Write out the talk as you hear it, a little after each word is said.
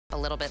a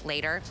little bit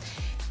later.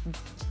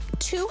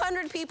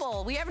 200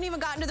 people, we haven't even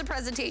gotten to the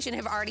presentation,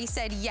 have already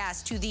said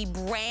yes to the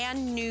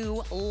brand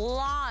new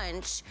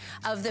launch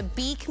of the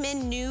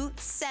Beekman new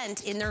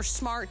scent in their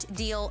Smart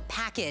Deal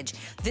package.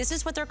 This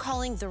is what they're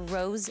calling the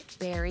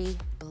Roseberry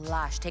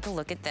Blush. Take a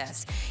look at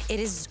this. It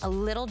is a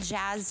little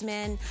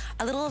jasmine,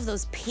 a little of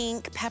those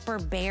pink pepper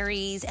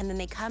berries, and then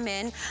they come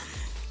in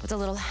with a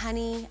little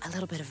honey, a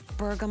little bit of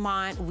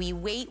bergamot. We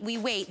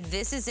wait.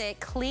 This is it.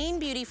 Clean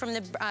beauty from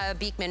the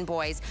Beekman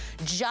boys.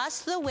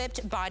 Just the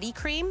whipped body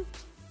cream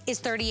is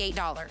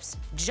 $38,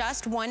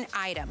 just one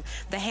item.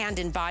 The hand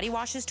and body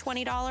wash is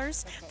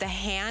 $20, the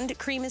hand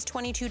cream is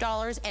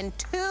 $22, and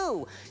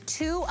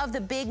two of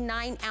the big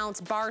 9-ounce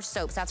bar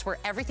soaps. That's where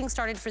everything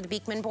started for the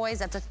Beekman boys.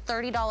 That's a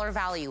 $30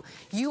 value.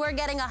 You are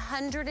getting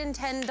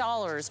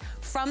 $110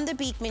 from the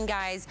Beekman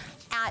guys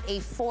at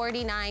a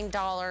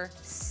 $49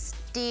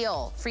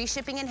 steal. Free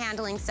shipping and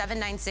handling,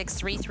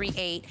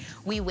 $796-338.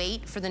 We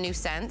wait for the new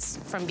scents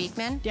from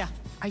Beekman. Yeah.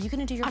 Are you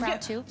gonna do your brow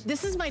too?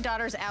 This is my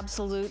daughter's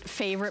absolute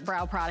favorite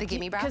brow product. The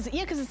Gimme Brow?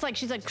 Because it's like,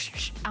 she's like,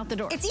 out the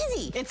door. It's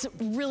easy. It's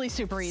really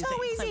super easy.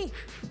 So easy.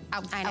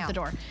 Like, out the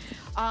door.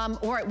 All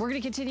right, we're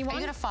gonna continue on. Are you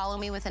gonna follow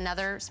me with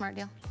another Smart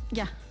Deal?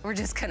 Yeah. We're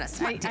just gonna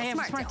Smart Deal. I am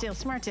Smart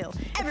Deal.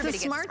 Everybody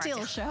it's a Smart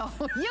Deal show.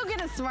 You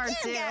get a Smart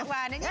Deal. You get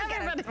one and you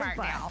get a Smart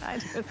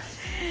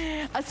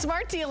Deal. A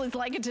Smart Deal is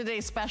like a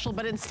today's special,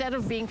 but instead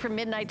of being from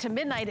midnight to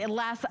midnight, it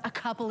lasts a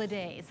couple of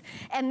days.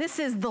 And this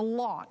is the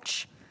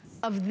launch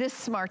of this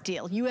Smart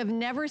Deal. You have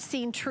never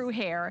seen True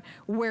Hair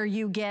where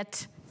you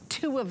get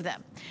 2 of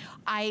them.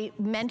 I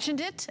mentioned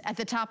it at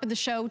the top of the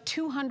show,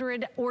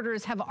 200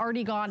 orders have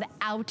already gone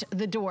out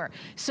the door.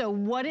 So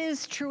what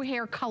is True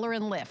Hair Color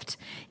and Lift?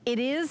 It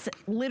is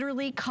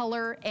literally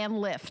color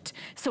and lift.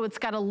 So it's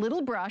got a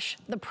little brush,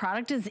 the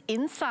product is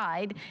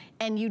inside,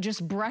 and you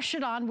just brush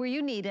it on where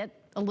you need it,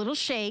 a little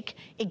shake,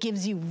 it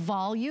gives you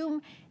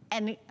volume,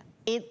 and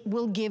it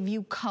will give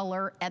you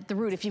color at the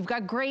root. If you've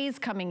got grays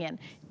coming in,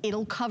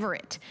 it'll cover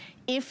it.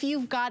 If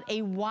you've got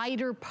a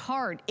wider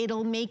part,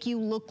 it'll make you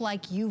look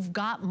like you've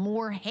got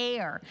more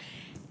hair.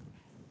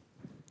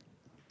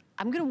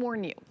 I'm gonna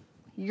warn you,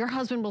 your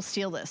husband will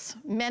steal this.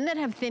 Men that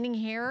have thinning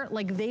hair,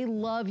 like they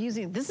love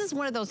using it. This is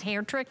one of those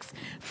hair tricks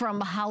from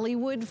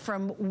Hollywood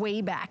from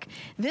way back.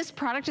 This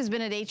product has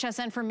been at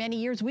HSN for many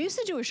years. We used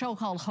to do a show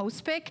called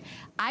Host Pick.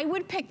 I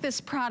would pick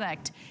this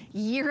product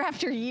year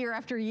after year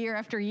after year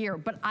after year,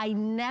 but I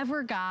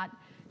never got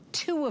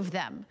 2 of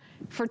them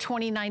for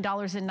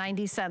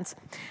 $29.90.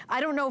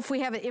 I don't know if we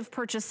have it if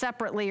purchased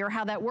separately or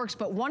how that works,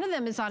 but one of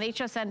them is on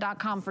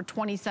hsn.com for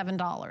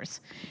 $27.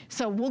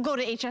 So we'll go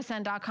to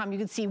hsn.com. You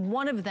can see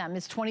one of them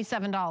is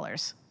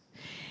 $27.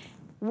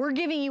 We're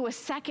giving you a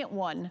second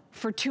one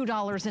for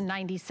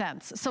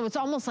 $2.90. So it's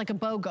almost like a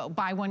BOGO,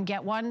 buy one,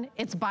 get one.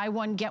 It's buy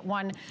one, get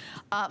one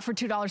for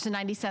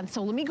 $2.90.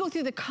 So let me go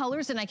through the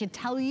colors and I can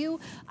tell you,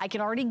 I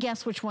can already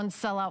guess which ones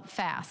sell out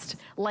fast,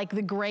 like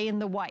the gray and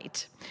the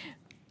white.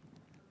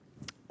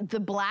 The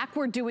black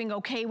we're doing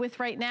okay with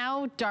right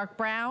now, dark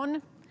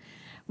brown,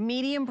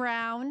 medium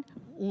brown,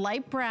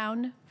 light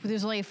brown.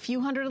 There's only a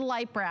few hundred of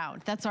light brown.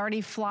 That's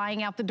already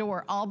flying out the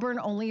door. Auburn,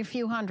 only a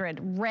few hundred.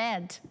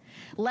 Red,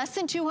 less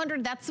than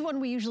 200. That's the one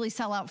we usually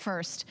sell out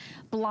first.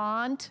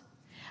 Blonde,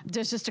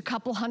 there's just a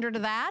couple hundred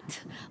of that.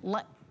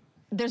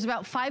 There's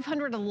about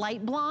 500 of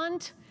light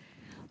blonde.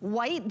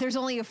 White, there's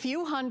only a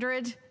few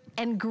hundred.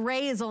 And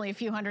gray is only a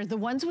few hundred. The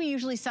ones we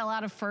usually sell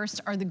out of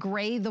first are the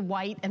gray, the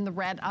white, and the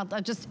red,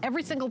 just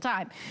every single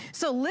time.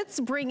 So let's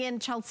bring in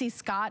Chelsea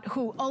Scott,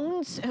 who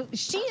owns,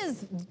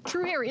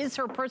 True Hair is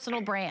her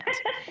personal brand.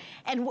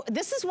 And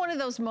this is one of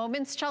those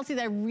moments, Chelsea,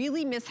 that I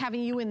really miss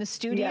having you in the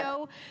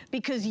studio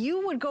because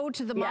you would go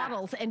to the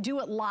models and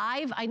do it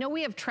live. I know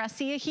we have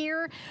Tressia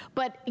here,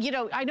 but you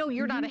know, I know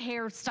you're not a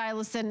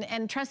hairstylist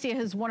and Tressia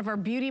is one of our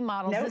beauty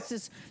models. Nope. This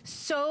is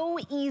so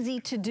easy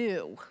to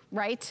do,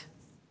 right?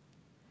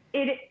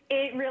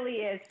 It really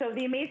is. So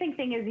the amazing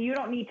thing is you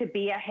don't need to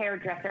be a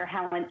hairdresser,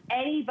 Helen.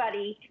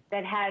 Anybody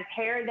that has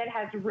hair that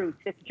has roots,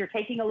 if you're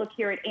taking a look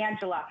here at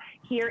Angela,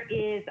 here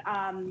is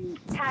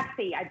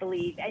Patsy, I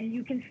believe, and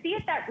you can see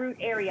at that root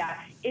area,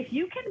 if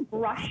you can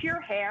brush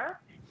your hair,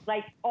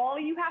 like all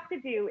you have to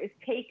do is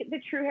take the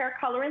True Hair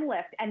Color and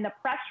Lift, and the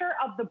pressure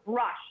of the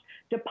brush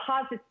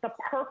deposits the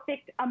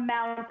perfect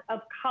amount of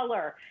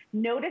color.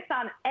 Notice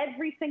on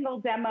every single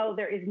demo,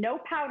 there is no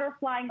powder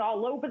flying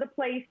all over the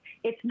place.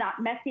 It's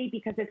not messy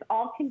because it's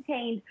all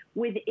contained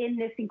within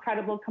this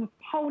incredible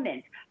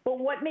component. But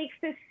what makes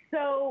this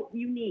so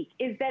unique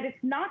is that it's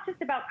not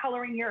just about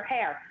coloring your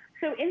hair.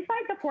 So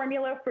inside the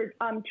formula for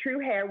True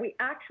Hair, we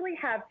actually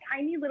have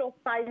tiny little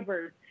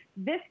fibers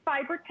This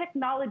fiber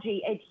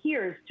technology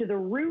adheres to the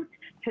root,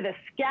 to the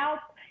scalp.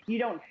 You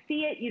don't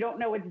see it, you don't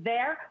know it's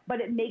there, but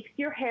it makes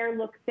your hair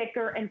look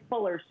thicker and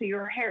fuller. So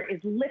your hair is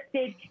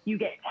lifted, you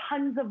get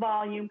tons of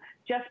volume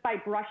just by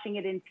brushing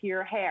it into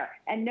your hair.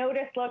 And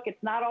notice, look,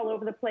 it's not all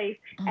over the place,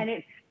 and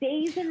it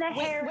stays in the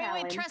hair,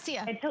 Wait,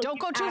 Tressia, don't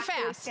go too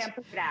fast.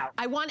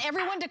 I want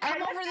everyone to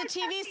come over the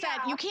TV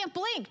set. You can't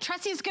blink.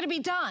 Tressia's gonna be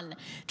done.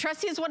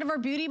 Tressia is one of our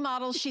beauty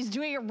models. She's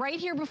doing it right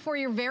here before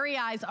your very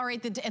eyes. All right,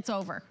 it's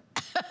over.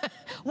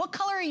 What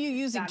color are you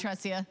using,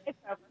 Tressia? It's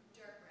over.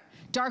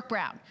 Dark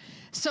brown.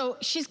 So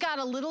she's got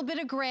a little bit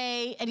of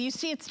gray, and you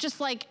see it's just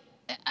like,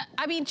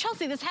 I mean,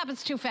 Chelsea, this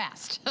happens too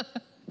fast.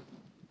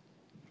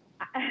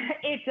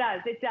 It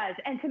does.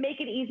 And to make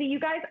it easy, you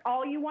guys,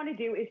 all you want to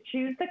do is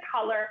choose the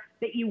color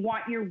that you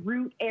want your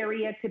root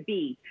area to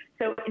be.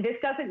 So this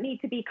doesn't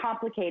need to be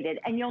complicated.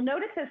 And you'll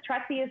notice as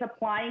Tressia is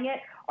applying it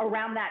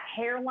around that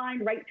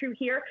hairline right through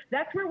here,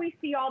 that's where we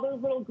see all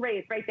those little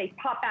grays, right? They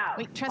pop out.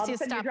 Wait, Tressia, all of a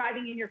sudden stop. You're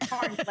driving in your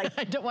car and like,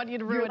 I don't want you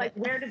to ruin you're like,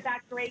 it. where did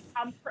that gray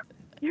come from?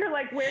 You're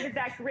like, where did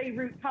that gray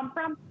root come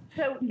from?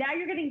 So now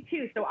you're getting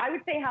two. So I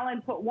would say,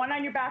 Helen, put one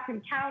on your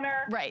bathroom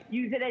counter. Right.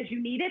 Use it as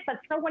you need it, but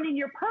throw one in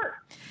your purse.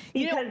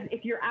 Because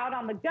if you're out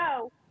on the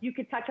go, you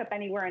could touch up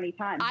anywhere,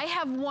 anytime. I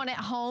have one at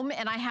home,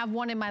 and I have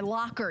one in my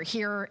locker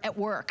here at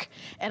work.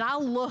 And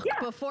I'll look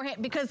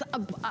beforehand, because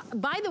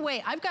by the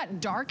way, I've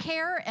got dark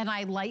hair, and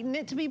I lighten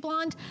it to be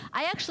blonde.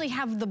 I actually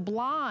have the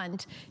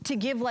blonde to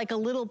give like a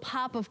little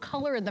pop of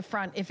color in the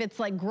front if it's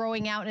like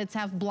growing out and it's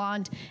half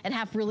blonde and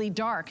half really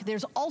dark.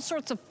 There's all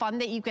sorts of fun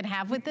that you can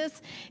have with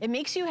this. It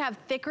makes you have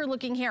thicker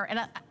looking hair.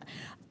 And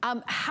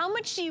how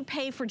much do you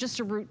pay for just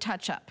a root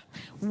touch-up?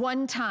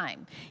 One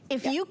time.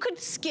 If you could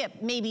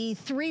skip maybe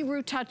 3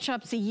 root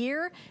touch-ups a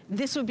year,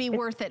 this would be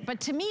worth it.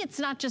 But to me, it's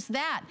not just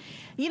that.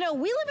 You know,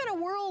 we live in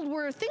a world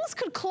where things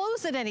could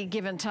close at any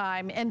given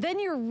time, and then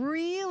you're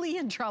really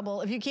in trouble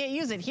if you can't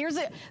use it. Here's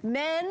it.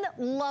 Men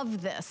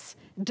love this.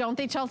 Don't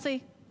they,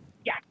 Chelsea?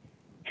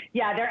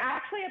 Yeah, they're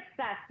actually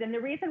obsessed. And the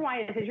reason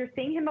why is you're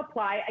seeing him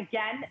apply.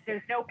 Again,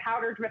 there's no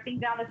powder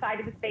dripping down the side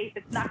of his face.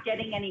 It's not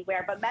getting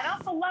anywhere. But men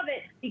also love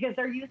it because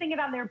they're using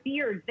it on their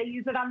beards. They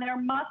use it on their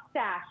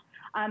mustache.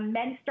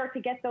 Men start to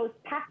get those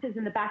patches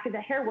in the back of the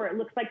hair where it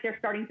looks like they're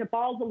starting to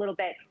bald a little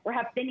bit or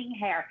have thinning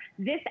hair.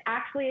 This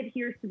actually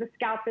adheres to the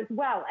scalp as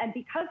well. And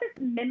because it's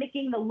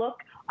mimicking the look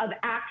of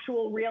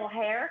actual real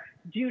hair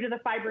due to the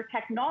fiber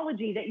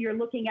technology that you're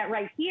looking at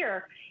right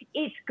here,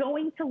 it's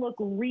going to look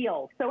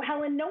real. So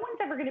Helen, no one's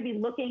ever going to be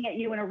looking at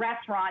you in a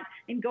restaurant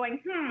and going,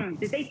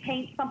 did they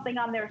paint something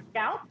on their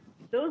scalp?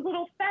 Those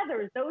little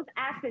feathers, those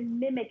act and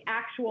mimic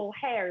actual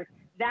hairs.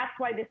 That's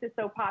why this is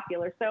so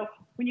popular. So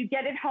when you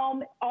get it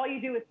home, all you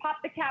do is pop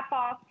the cap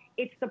off.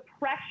 It's the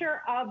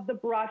pressure of the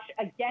brush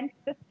against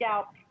the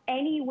scalp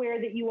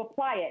anywhere that you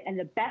apply it. And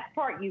the best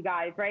part, you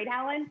guys, right,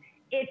 Helen?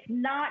 It's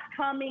not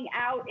coming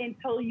out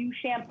until you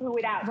shampoo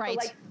it out. Right.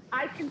 So like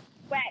I can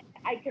sweat,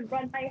 I can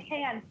run my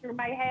hands through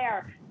my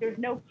hair. There's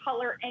no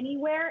color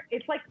anywhere.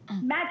 It's like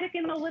magic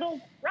in the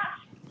little brush.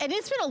 And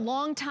it's been a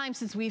long time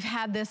since we've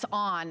had this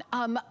on.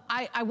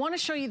 I want to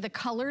show you the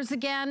colors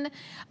again.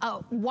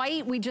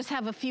 White, we just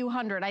have a few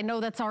hundred. I know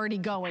that's already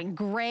going.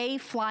 Gray,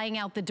 flying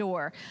out the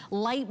door.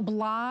 Light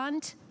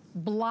blonde,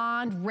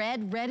 blonde,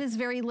 red. Red is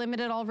very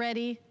limited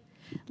already.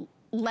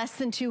 Less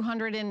than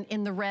 200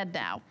 in the red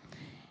now.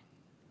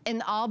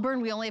 In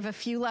auburn, we only have a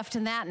few left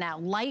in that now.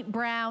 Light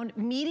brown,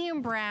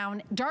 medium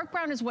brown, dark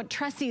brown is what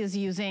Tressia is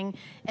using,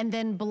 and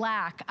then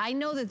black. I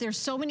know that there's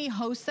so many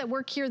hosts that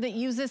work here that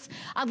use this.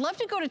 I'd love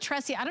to go to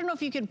Tressia. I don't know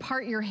if you can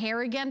part your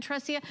hair again,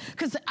 Tressia,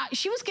 because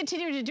she was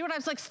continuing to do it. I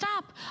was like,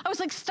 stop. I was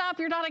like, stop,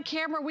 you're not on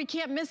camera. We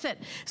can't miss it.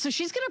 So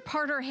she's gonna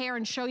part her hair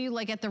and show you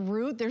like at the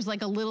root, there's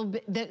like a little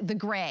bit, the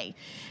gray.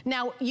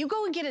 Now, you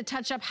go and get a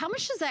touch-up. How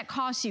much does that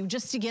cost you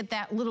just to get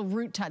that little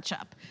root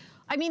touch-up?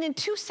 I mean, in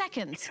 2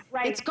 seconds,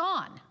 it's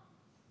gone.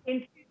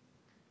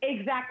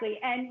 Exactly.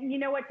 And you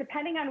know what,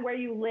 depending on where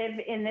you live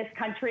in this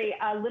country,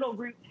 a little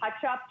root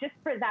touch-up just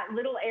for that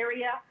little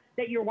area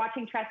that you're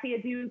watching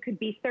Tressia do could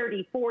be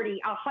 $30, $40,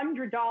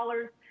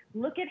 $100.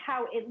 Look at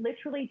how it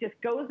literally just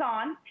goes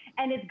on,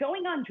 and it's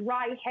going on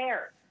dry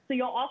hair. So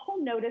you'll also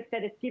notice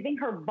that it's giving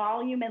her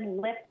volume and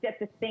lift at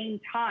the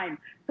same time.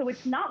 So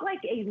it's not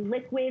like a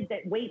liquid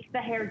that weights the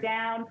hair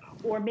down,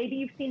 or maybe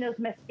you've seen those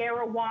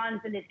mascara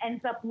wands and it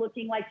ends up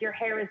looking like your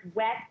hair is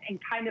wet and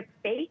kind of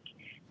fake.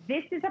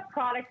 This is a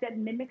product that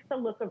mimics the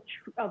look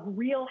of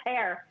real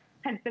hair,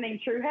 hence the name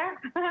True Hair.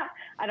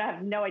 I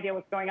have no idea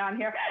what's going on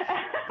here.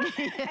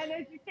 And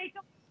as you take a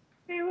look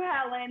too,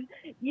 Helen,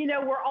 you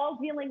know, we're all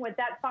dealing with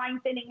that fine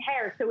thinning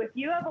hair. So if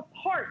you have a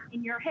part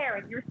in your hair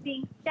and you're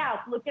seeing scalp,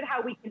 look at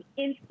how we can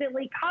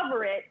instantly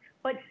cover it,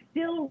 but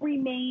still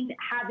remain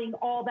having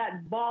all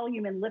that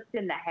volume and lift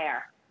in the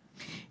hair.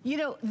 You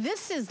know,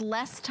 this is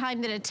less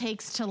time than it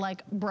takes to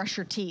like brush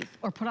your teeth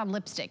or put on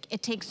lipstick.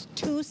 It takes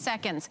 2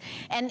 seconds.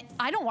 And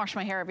I don't wash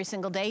my hair every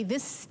single day.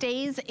 This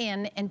stays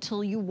in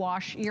until you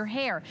wash your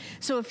hair.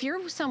 So if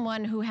you're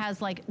someone who has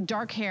like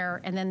dark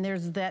hair and then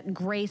there's that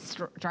gray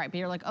stripe,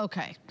 you're like,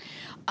 okay,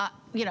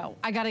 you know,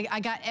 I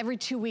got every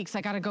 2 weeks,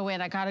 I gotta go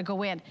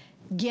in.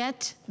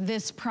 Get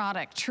this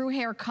product, True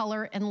Hair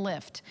Color and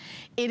Lift.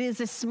 It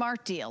is a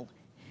smart deal.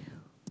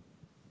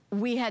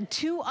 We had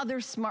we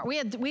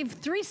have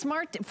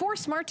four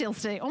smart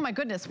deals today. Oh my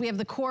goodness, we have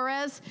the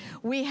Corez,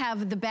 we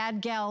have the Bad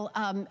Gal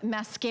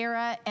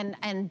mascara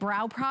and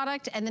brow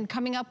product, and then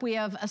coming up we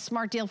have a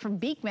smart deal from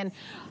Beekman.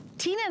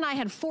 Tina and I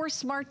had 4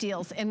 smart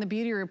deals in the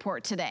beauty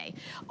report today.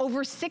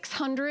 Over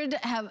 600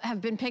 have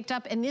been picked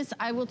up, and this,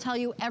 I will tell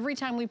you, every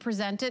time we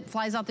present it,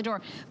 flies out the door.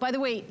 By the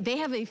way, they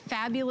have a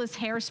fabulous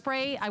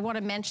hairspray. I want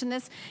to mention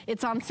this.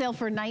 It's on sale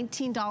for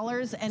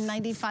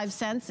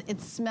 $19.95.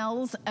 It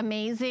smells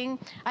amazing.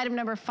 Item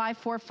number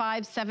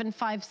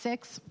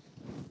 545756.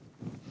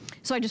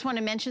 So I just want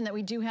to mention that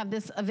we do have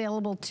this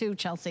available too,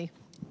 Chelsea.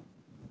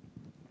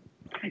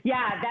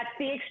 Yeah, that's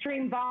the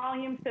extreme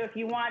volume. So if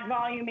you want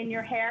volume in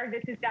your hair,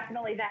 this is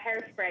definitely the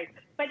hairspray.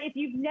 But if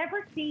you've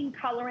never seen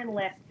Color and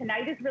Lift,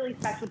 tonight is really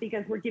special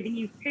because we're giving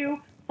you 2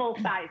 full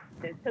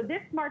sizes. So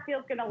this smart deal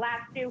is going to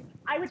last you,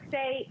 I would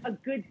say, a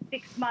good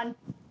 6 months,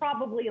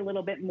 probably a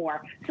little bit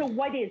more. So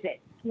what is it?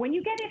 When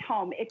you get it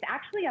home, it's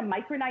actually a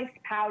micronized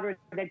powder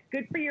that's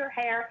good for your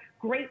hair,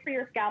 great for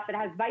your scalp. It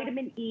has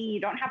vitamin E.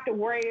 You don't have to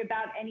worry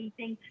about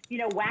anything, you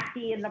know,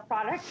 wacky in the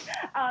product.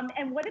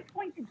 And what it's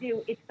going to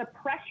do, it's the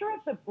pressure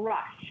of the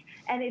brush,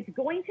 and it's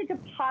going to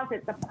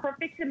deposit the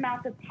perfect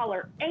amount of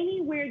color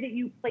anywhere that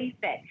you place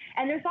it.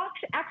 And there's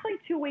actually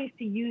 2 ways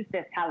to use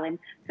this, Helen.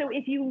 So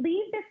if you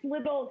leave this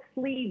little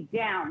sleeve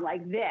down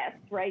like this,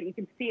 right, you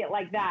can see it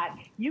like that,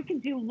 you can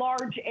do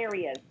large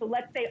areas. So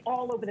let's say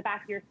all over the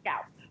back of your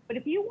scalp. But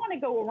if you want to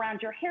go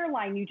around your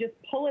hairline, you just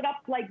pull it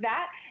up like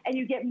that, and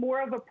you get more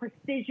of a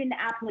precision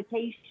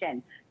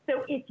application.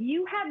 So if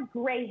you have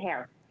gray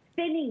hair,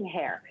 thinning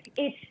hair,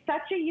 it's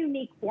such a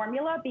unique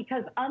formula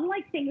because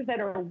unlike things that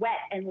are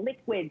wet and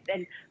liquids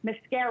and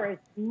mascaras,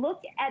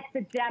 look at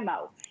the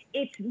demo.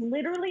 It's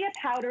literally a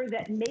powder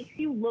that makes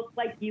you look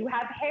like you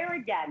have hair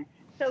again.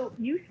 So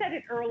you said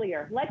it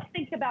earlier. Let's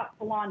think about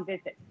salon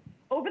visits.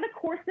 Over the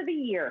course of a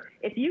year,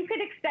 if you could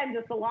extend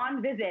a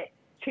salon visit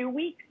 2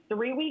 weeks,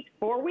 3 weeks,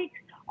 4 weeks,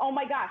 oh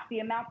my gosh, the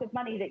amount of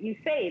money that you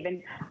save.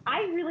 And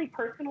I really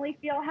personally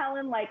feel,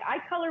 Helen, like I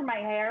color my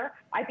hair,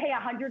 I pay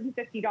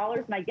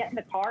 $150 and I get in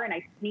the car and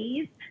I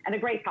sneeze and the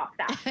gray pops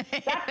out.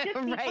 That's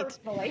just me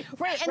personally.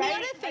 Right, and the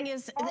other thing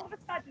is, all of a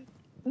sudden,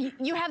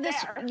 you have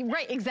this,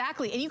 right,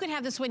 exactly. And you can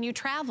have this when you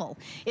travel.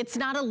 It's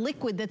not a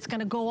liquid that's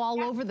gonna go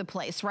all over the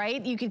place,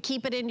 right? You can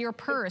keep it in your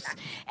purse.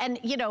 Exactly. And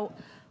you know,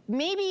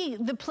 maybe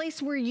the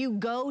place where you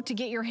go to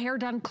get your hair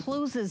done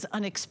closes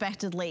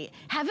unexpectedly.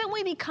 Haven't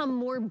we become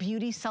more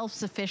beauty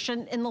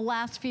self-sufficient in the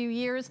last few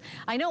years?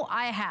 I know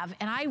I have,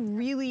 and I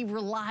really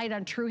relied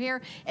on True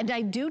Hair, and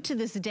I do to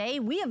this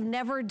day. We have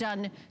never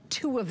done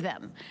 2 of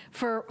them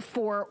for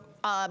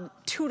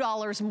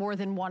 $2 more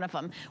than one of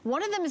them.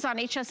 One of them is on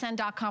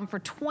hsn.com for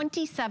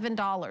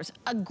 $27.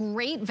 A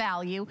great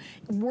value,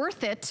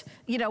 worth it.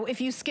 You know, if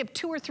you skip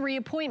 2 or 3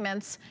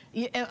 appointments,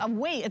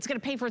 wait, it's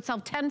gonna pay for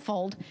itself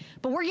tenfold.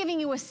 But we're giving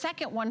you a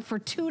second one for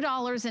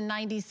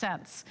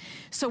 $2.90.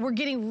 So we're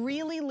getting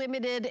really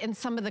limited in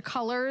some of the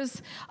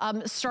colors,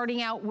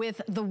 starting out with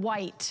the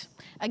white.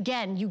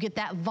 Again, you get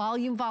that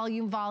volume,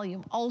 volume,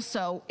 volume.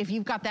 Also, if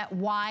you've got that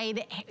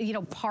wide, you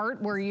know,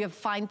 part where you have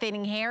fine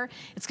thinning hair,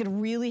 it's gonna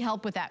really help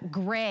with that.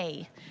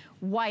 Gray,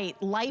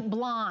 white, light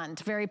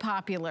blonde, very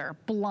popular,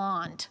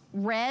 blonde.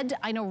 Red,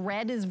 I know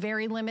red is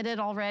very limited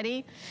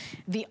already.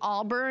 The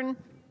auburn,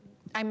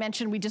 I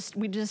mentioned we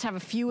just have a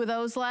few of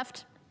those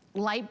left.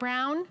 Light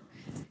brown.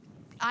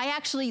 I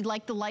actually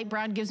like the light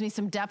brown, gives me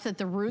some depth at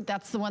the root.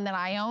 That's the one that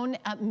I own.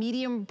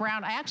 Medium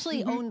brown, I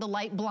actually own the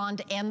light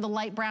blonde and the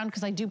light brown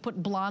because I do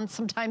put blonde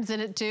sometimes in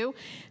it too.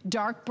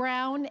 Dark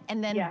brown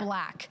and then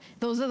black.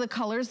 Those are the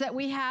colors that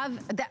we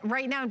have that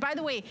right now. And by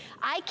the way,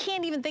 I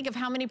can't even think of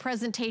how many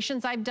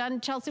presentations I've done,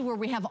 Chelsea, where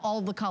we have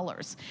all the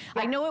colors.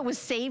 I know it was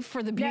saved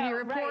for the beauty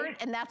report,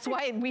 and that's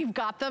why we've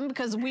got them,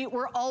 because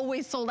we're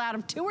always sold out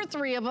of 2 or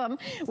 3 of them.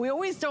 We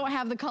always don't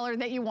have the color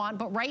that you want,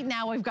 but right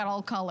now we've got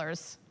all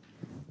colors.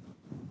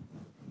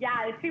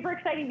 Yeah, it's super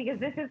exciting because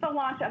this is the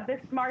launch of this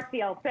smart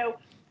deal. So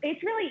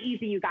it's really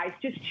easy, you guys.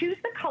 Just choose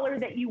the color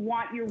that you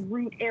want your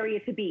root area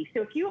to be.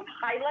 So if you have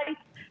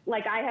highlights,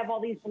 like I have all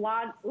these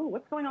blonde, ooh,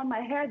 what's going on with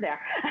my hair there?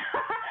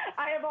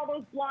 I have all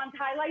those blonde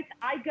highlights.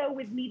 I go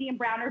with medium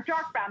brown or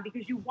dark brown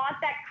because you want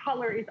that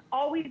color is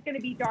always going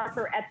to be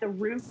darker at the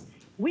root.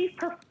 We've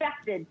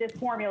perfected this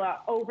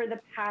formula over the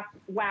past,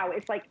 wow,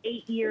 it's like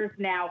 8 years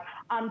now,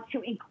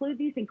 to include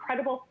these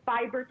incredible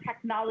fiber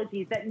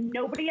technologies that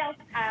nobody else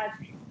has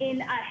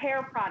in a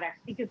hair product,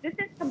 because this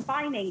is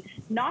combining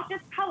not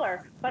just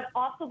color, but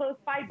also those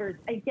fibers.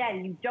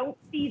 Again, you don't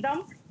see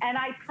them, and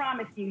I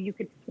promise you, you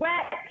could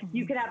sweat,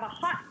 you could have a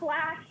hot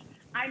flash,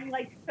 I'm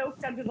like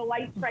soaked under the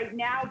lights right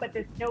now, but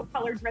there's no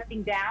color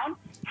dripping down.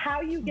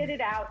 How you get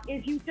it out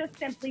is you just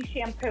simply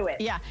shampoo it.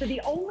 Yeah. So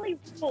the only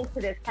rule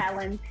to this,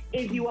 Helen,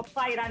 is you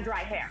apply it on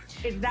dry hair.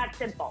 It's that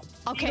simple.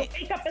 Okay.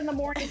 You wake up in the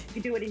morning, you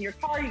can do it in your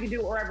car, you can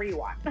do it wherever you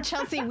want.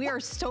 Chelsea, we are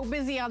so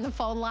busy on the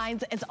phone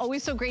lines. It's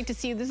always so great to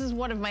see you. This is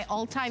one of my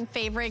all-time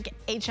favorite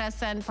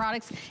HSN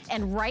products.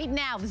 And right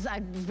now, this is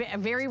a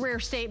very rare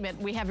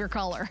statement, we have your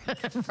color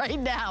right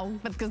now,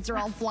 because they're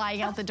all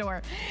flying out the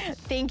door.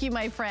 Thank you,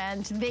 my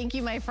friend. Thank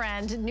you, my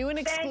friend. New and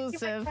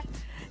exclusive.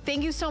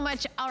 Thank you so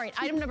much. All right,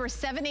 item number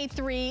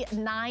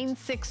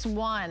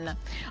 783961.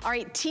 All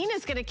right,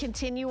 Tina's gonna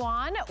continue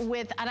on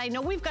with, and I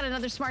know we've got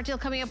another smart deal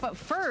coming up, but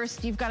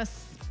first, you've got a,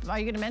 are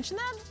you gonna mention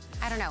that?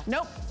 I don't know.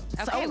 Nope.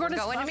 Okay, we're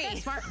going to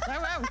me. Smart.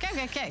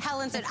 Okay.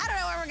 Helen said, I don't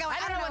know where we're going. I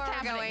don't know what's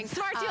happening.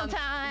 Smart deal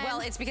time. Well,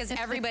 it's because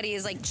everybody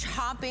is like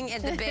chomping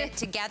at the bit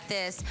to get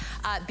this.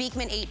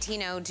 Beekman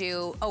 18.0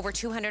 do. Over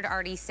 200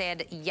 already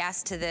said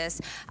yes to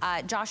this.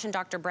 Josh and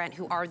Dr. Brent,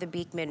 who are the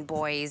Beekman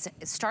boys,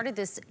 started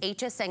this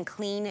HSN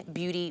Clean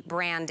Beauty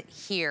brand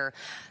here,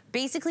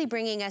 basically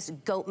bringing us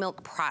goat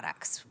milk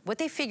products. What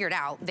they figured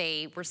out,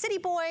 they were city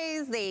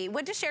boys, they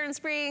went to Sharon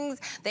Springs,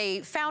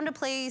 they found a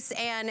place,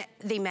 and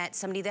they met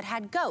somebody that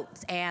had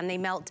goats, and they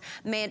met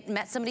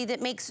somebody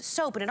that makes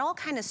soap, and it all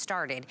kind of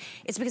started.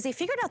 It's because they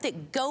figured out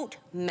that goat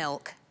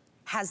milk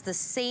has the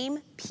same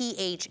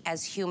pH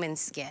as human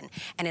skin.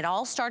 And it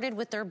all started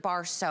with their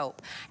bar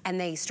soap. And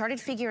they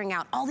started figuring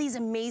out all these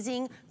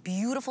amazing,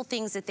 beautiful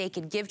things that they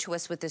could give to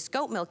us with this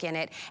goat milk in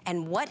it.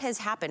 And what has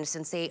happened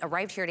since they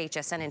arrived here at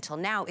HSN until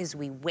now is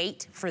we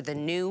wait for the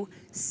new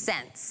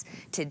scents.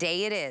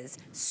 Today it is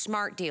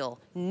smart deal,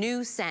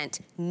 new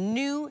scent,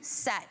 new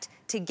set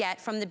to get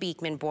from the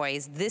Beekman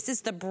boys. This is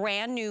the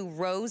brand new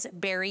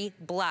Roseberry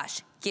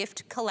Blush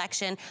gift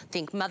collection.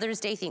 Think Mother's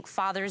Day, think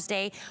Father's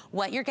Day.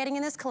 What you're getting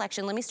in this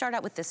collection, let me start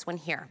out with this one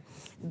here.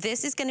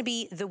 This is gonna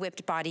be the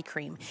whipped body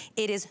cream.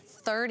 It is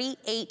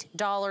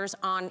 $38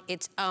 on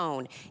its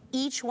own.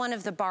 Each one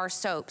of the bar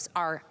soaps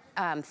are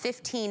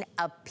 $15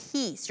 a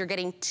piece. You're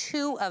getting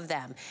 2 of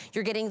them.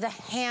 You're getting the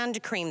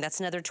hand cream, that's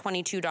another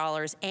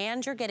 $22,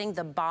 and you're getting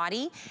the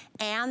body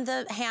and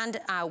the hand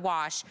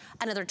wash,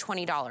 another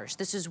 $20.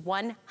 This is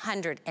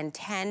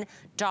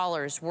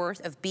 $110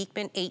 worth of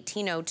Beekman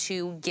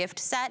 1802 gift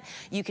set.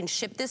 You can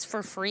ship this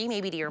for free,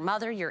 maybe to your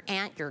mother, your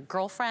aunt, your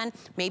girlfriend,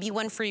 maybe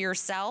one for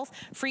yourself.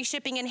 Free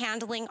shipping and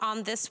handling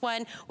on this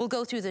one. We'll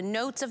go through the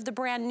notes of the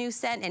brand new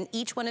set and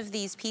each one of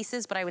these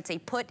pieces, but I would say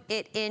put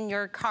it in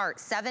your cart.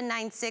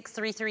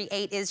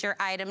 796-338 is your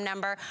item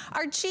number.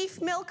 Our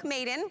chief milk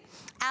maiden,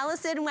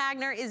 Allison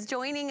Wagner, is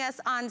joining us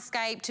on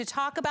Skype to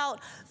talk about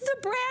the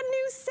brand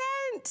new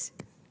scent.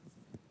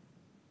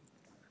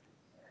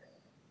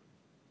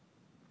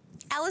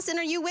 Allison,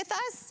 are you with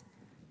us?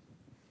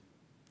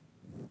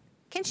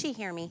 Can she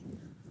hear me?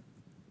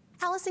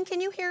 Allison,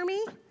 can you hear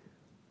me?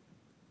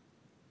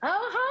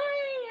 Oh,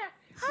 hi.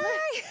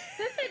 Hi.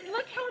 Listen,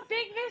 look how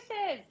big this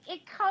is.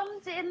 It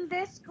comes in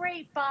this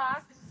great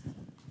box.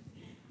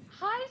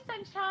 Hi,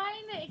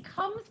 sunshine. It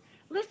comes,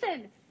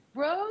 listen,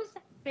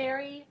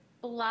 Roseberry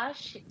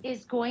Blush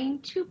is going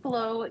to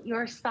blow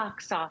your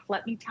socks off.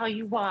 Let me tell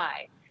you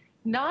why.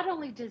 Not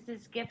only does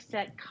this gift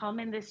set come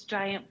in this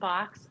giant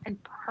box and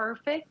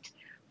perfect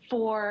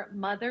for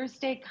Mother's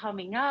Day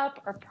coming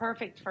up or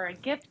perfect for a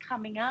gift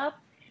coming up,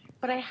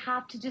 but I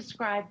have to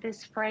describe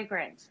this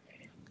fragrance.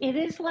 It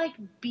is like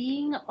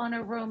being on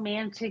a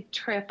romantic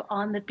trip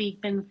on the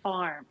Beekman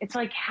farm. It's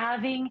like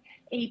having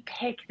a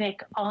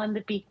picnic on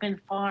the Beekman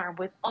farm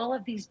with all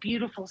of these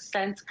beautiful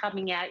scents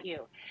coming at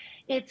you.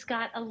 It's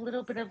got a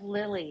little bit of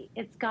lily.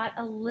 It's got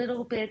a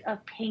little bit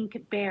of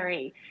pink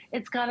berry.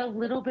 It's got a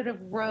little bit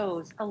of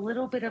rose, a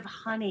little bit of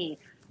honey,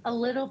 a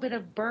little bit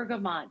of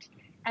bergamot.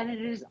 And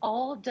it is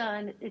all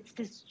done. It's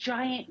this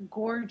giant,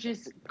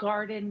 gorgeous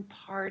garden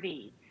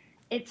party.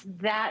 It's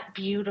that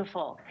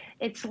beautiful.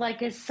 It's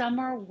like a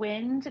summer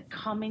wind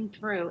coming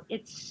through.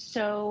 It's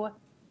so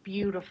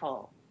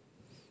beautiful.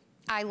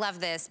 I love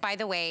this. By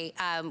the way,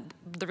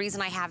 the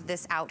reason I have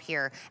this out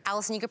here,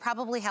 Allison, you could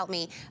probably help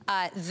me.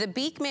 The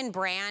Beekman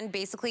brand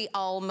basically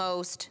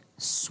almost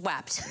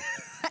swept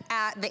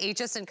at the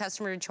HSN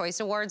Customer Choice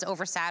Awards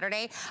over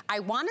Saturday. I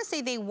want to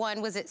say they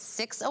won, was it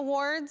 6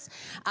 awards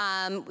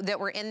that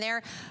were in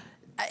there?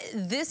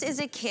 This is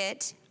a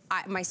kit.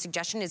 My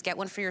suggestion is get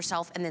one for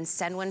yourself and then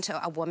send one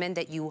to a woman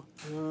that you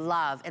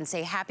love and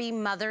say, happy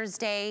Mother's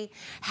Day,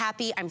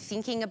 happy I'm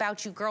thinking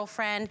about you,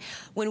 girlfriend.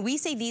 When we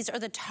say these are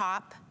the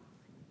top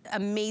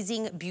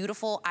amazing,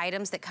 beautiful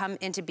items that come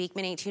into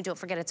Beekman 18, don't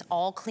forget it's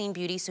all clean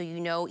beauty, so you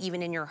know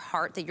even in your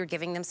heart that you're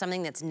giving them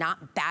something that's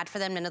not bad for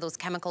them, none of those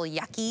chemical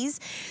yuckies.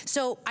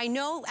 So I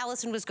know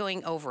Allison was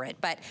going over it,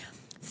 but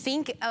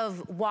think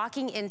of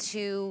walking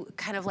into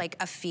kind of like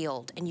a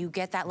field and you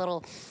get that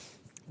little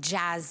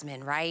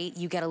jasmine, right?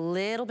 You get a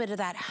little bit of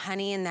that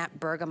honey and that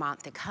bergamot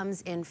that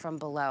comes in from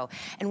below.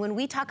 And when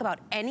we talk about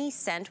any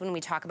scent, when we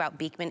talk about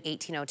Beekman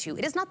 1802,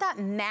 it is not that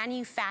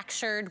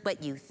manufactured,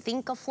 what you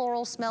think a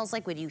floral smells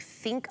like, what you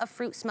think a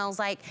fruit smells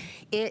like.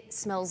 It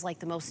smells like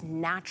the most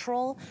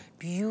natural,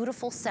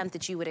 beautiful scent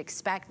that you would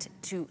expect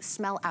to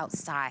smell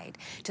outside,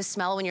 to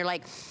smell when you're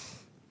like,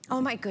 oh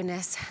my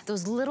goodness,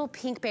 those little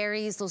pink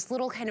berries, those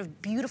little kind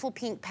of beautiful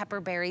pink pepper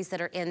berries that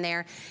are in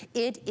there.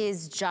 It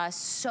is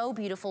just so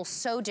beautiful,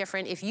 so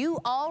different. If you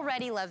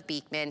already love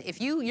Beekman, if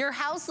your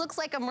house looks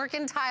like a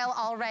mercantile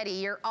already,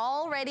 you're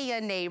already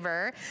a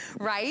neighbor,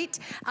 right?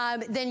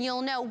 Then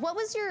you'll know. What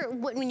was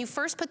when you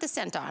first put the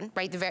scent on,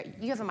 right?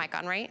 You have a mic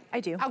on, right? I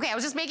do. Okay, I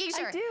was just making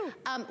sure. I do.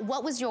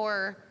 What was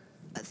your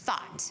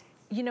thought?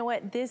 You know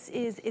what,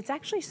 it's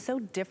actually so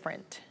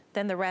different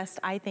than the rest,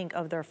 I think,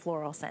 of their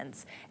floral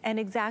scents. And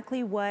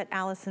exactly what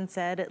Allison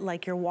said,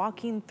 like you're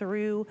walking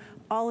through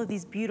all of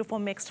these beautiful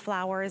mixed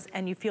flowers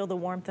and you feel the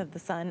warmth of the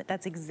sun.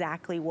 That's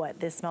exactly what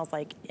this smells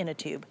like in a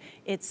tube.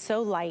 It's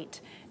so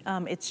light,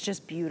 it's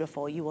just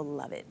beautiful. You will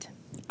love it.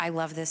 I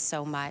love this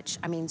so much.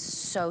 I mean,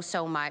 so,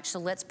 so much. So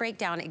let's break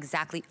down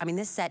exactly, I mean,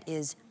 this set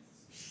is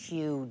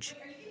huge.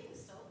 Wait, are you getting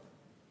soap?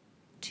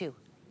 Two.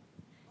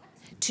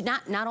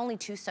 Not only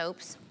 2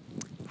 soaps,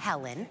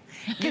 Helen,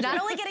 you're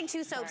not only getting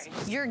 2 soaps,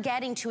 you're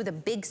getting 2 of the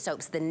big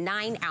soaps, the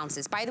 9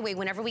 ounces. By the way,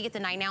 whenever we get the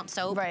 9-ounce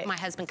soap, my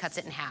husband cuts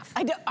it in half.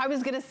 I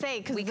was gonna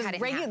say, because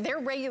their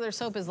regular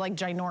soap is like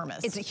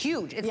ginormous. It's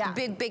huge. It's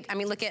big, I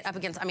mean, look at up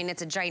against, I mean,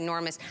 it's a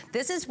ginormous.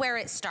 This is where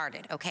it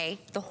started, okay?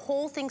 The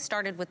whole thing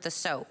started with the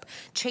soap.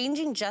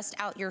 Changing just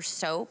out your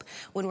soap,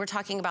 when we're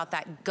talking about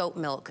that goat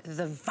milk,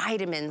 the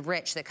vitamin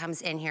rich that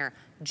comes in here,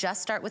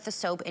 just start with the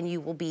soap and you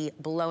will be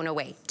blown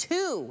away.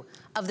 2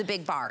 of the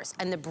big bars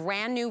and the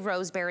brand new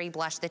roseberry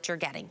blush that you're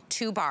getting,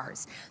 2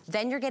 bars.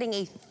 Then you're getting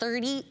a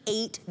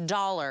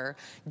 $38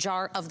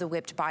 jar of the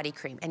whipped body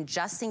cream. And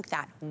just think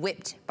that,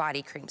 whipped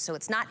body cream. So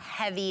it's not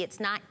heavy, it's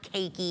not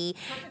cakey.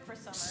 Perfect for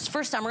summer.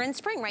 For summer and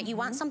spring, right? You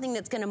want something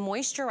that's gonna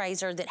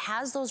moisturize her, that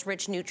has those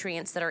rich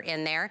nutrients that are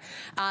in there,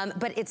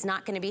 but it's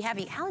not gonna be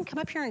heavy. Helen, come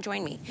up here and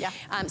join me. Yeah.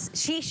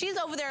 She's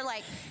over there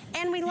like,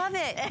 and we love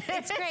it.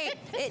 It's great.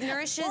 It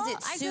nourishes,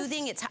 it's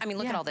soothing. I mean,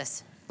 look at all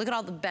this. Look at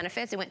all the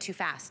benefits. It went too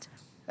fast.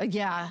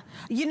 Yeah.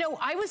 You know,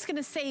 I was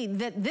gonna say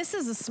that this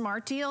is a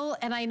smart deal,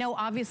 and I know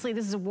obviously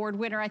this is award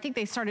winner. I think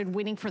they started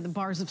winning for the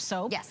bars of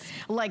soap. Yes.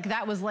 Like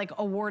that was like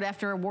award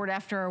after award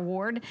after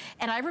award.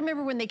 And I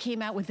remember when they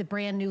came out with the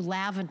brand new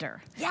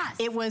lavender. Yes.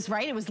 It was,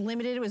 right, it was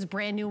limited, it was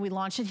brand new, we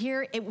launched it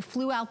here. It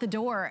flew out the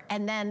door,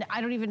 and then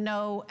I don't even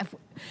know if,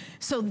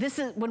 so this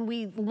is, when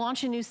we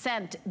launch a new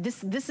scent,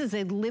 this is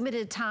a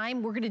limited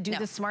time. We're gonna do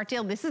this smart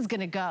deal. This is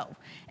gonna go.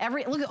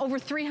 Look, over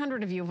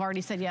 300 of you have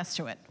already said yes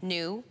to it.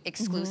 New,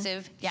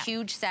 exclusive,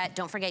 huge set.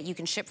 Don't forget, you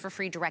can ship for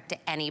free direct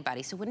to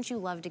anybody. So wouldn't you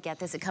love to get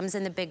this? It comes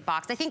in the big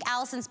box. I think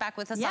Allison's back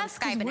with us on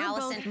Skype. And we're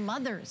Allison, both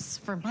mothers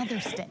for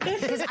Mother's Day.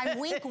 Because I'm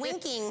winking,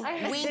 wink,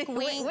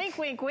 wink. Wink,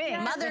 wink, wink.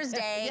 Mother's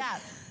Day.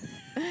 Yes.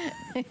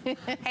 Hey,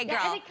 girl.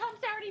 And it comes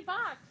already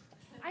boxed.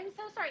 I'm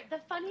so sorry. The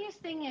funniest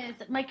thing is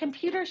my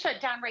computer shut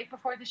down right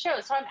before the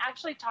show. So I'm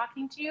actually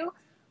talking to you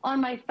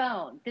on my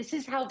phone. This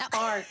is how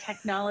far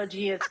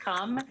technology has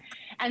come.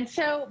 And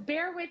so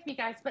bear with me,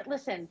 guys. But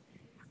listen,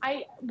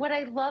 what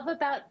I love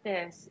about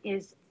this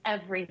is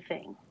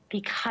everything,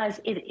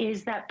 because it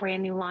is that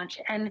brand new launch.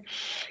 And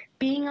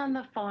being on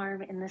the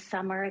farm in the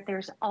summer,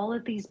 there's all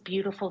of these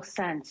beautiful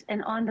scents.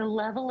 And on the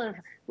level of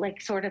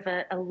like sort of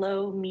a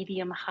low,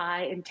 medium,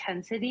 high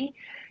intensity,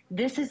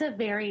 this is a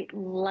very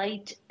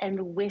light and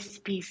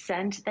wispy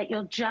scent that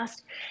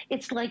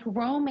it's like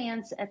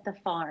romance at the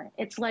farm.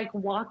 It's like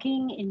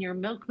walking in your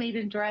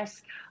milkmaiden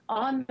dress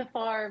on the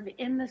farm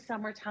in the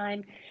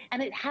summertime.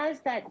 And it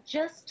has that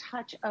just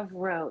touch of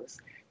rose,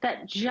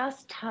 that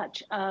just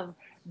touch of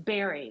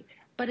berry.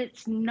 But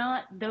it's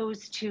not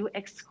those 2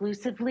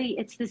 exclusively.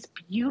 It's this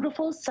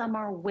beautiful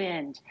summer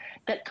wind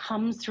that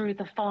comes through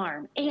the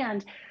farm.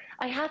 And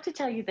I have to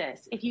tell you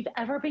this, if you've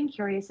ever been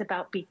curious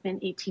about Beekman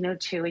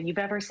 1802 and you've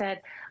ever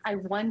said, I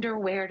wonder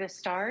where to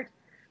start,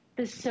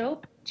 the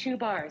soap, 2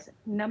 bars,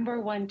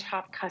 #1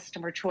 top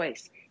customer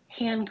choice.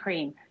 Hand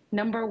cream,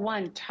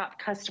 #1 top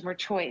customer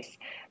choice.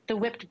 The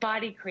whipped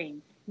body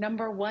cream,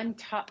 #1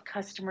 top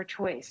customer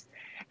choice.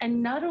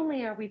 And not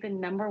only are we the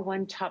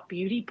 #1 top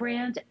beauty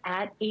brand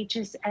at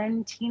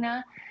HSN,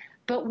 Tina,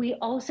 but we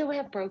also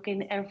have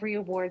broken every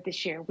award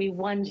this year. We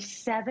won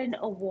 7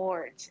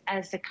 awards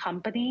as a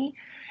company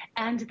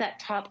and that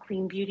top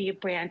clean beauty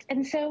brand.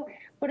 And so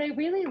what I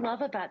really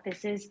love about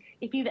this is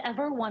if you've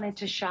ever wanted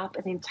to shop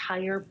an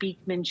entire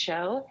Beekman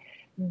show,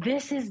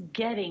 this is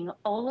getting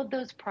all of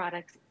those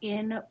products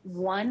in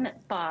one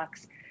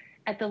box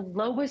at the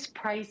lowest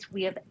price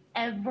we have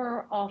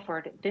ever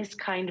offered this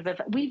kind of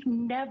event. We've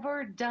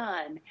never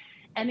done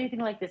anything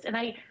like this. And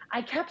I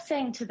kept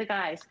saying to the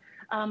guys,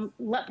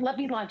 let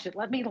me launch it,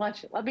 let me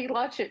launch it, let me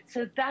launch it.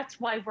 So that's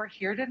why we're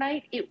here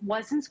tonight. It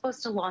wasn't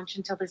supposed to launch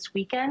until this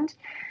weekend.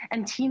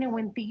 And Tina,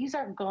 when these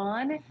are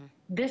gone,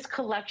 this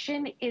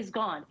collection is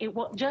gone. It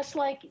will, just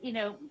like, you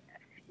know,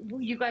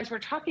 you guys were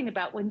talking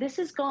about, when this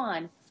is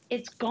gone,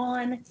 it's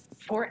gone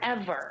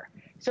forever.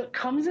 So it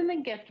comes in the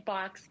gift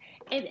box.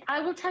 And I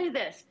will tell you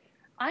this,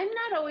 I'm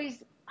not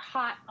always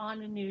hot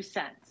on a new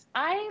scents.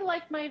 I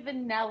like my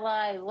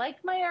vanilla, I like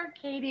my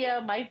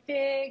Arcadia, my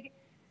fig,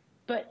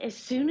 but as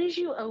soon as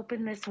you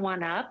open this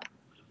one up,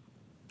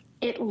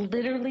 it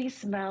literally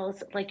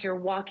smells like you're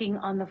walking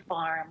on the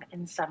farm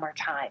in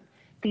summertime.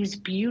 These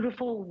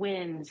beautiful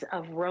winds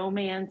of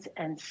romance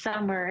and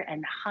summer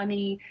and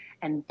honey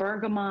and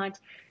bergamot.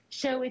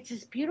 So it's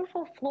this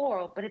beautiful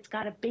floral, but it's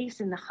got a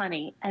base in the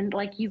honey. And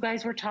like you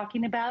guys were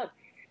talking about,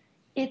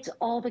 it's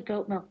all the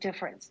goat milk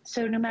difference.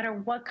 So no matter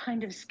what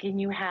kind of skin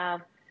you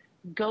have,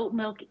 goat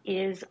milk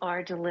is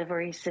our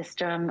delivery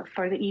system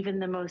for even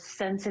the most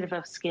sensitive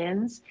of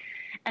skins.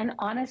 And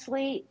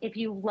honestly, if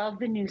you love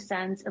the new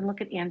scents, and look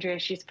at Andrea,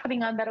 she's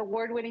putting on that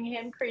award-winning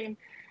hand cream,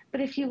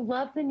 but if you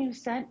love the new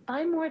scent,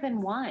 buy more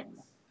than one,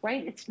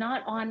 right?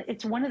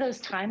 It's one of those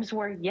times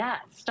where, yeah,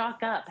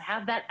 stock up,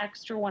 have that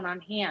extra one on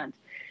hand,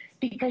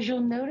 because you'll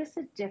notice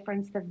a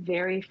difference the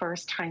very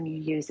first time you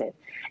use it.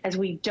 As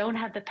we don't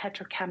have the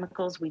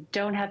petrochemicals, we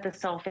don't have the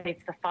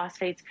sulfates, the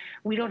phosphates,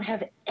 we don't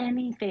have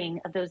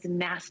anything of those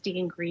nasty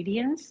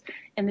ingredients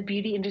in the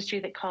beauty industry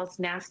that calls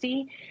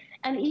nasty.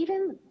 And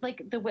even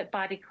like the whipped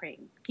body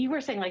cream, you were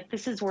saying like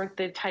this is worth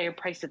the entire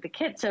price of the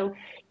kit. So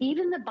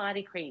even the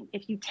body cream,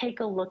 if you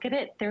take a look at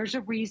it, there's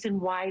a reason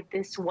why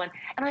this one,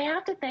 and I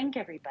have to thank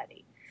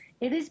everybody.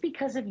 It is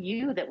because of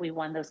you that we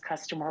won those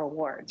customer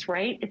awards,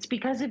 right? It's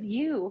because of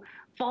you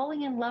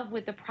falling in love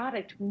with the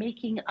product,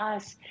 making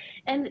us,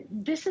 and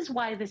this is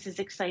why this is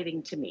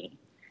exciting to me,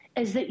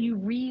 is that you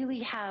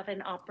really have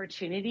an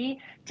opportunity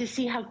to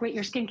see how great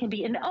your skin can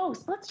be. And oh,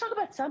 so let's talk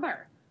about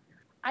summer.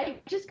 I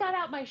just got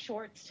out my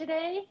shorts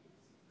today.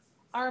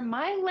 Are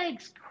my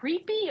legs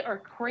creepy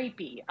or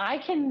crepey? I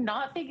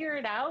cannot figure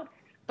it out,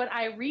 but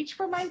I reach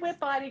for my whipped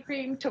body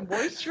cream to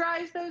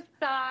moisturize those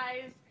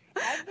thighs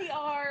and the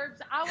arms.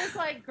 I was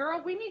like, girl,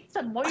 we need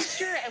some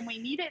moisture and we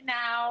need it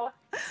now.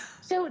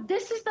 So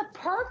this is the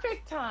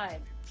perfect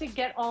time to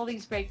get all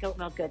these great goat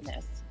milk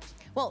goodness.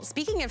 Well,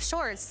 speaking of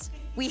shorts,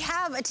 we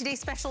have a Today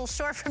Special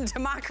short from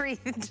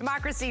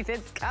Democracy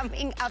that's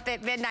coming up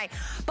at midnight.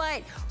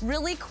 But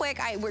really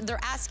quick, they're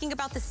asking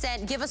about the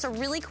scent. Give us a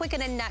really quick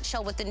in a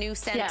nutshell what the new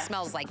scent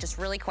smells like, just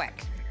really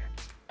quick.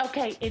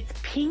 Okay, it's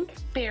pink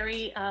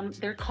berry.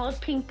 They're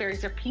called pink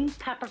berries. They're pink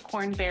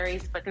peppercorn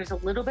berries, but there's a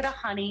little bit of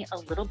honey, a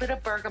little bit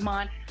of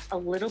bergamot, a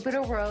little bit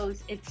of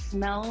rose. It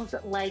smells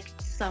like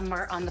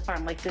summer on the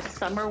farm, like this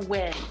summer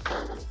wind.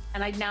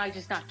 And now I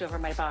just knocked over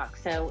my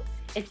box. So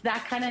it's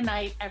that kind of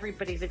night.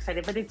 Everybody's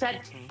excited, but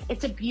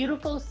it's a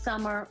beautiful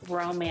summer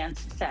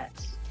romance set.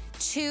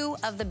 2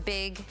 of the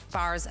big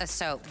bars of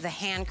soap, the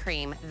hand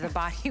cream, the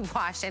body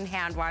wash and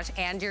hand wash,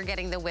 and you're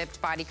getting the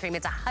whipped body cream.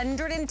 It's a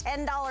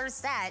 $110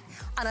 set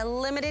on a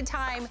limited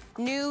time,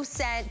 new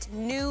set,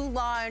 new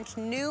launch,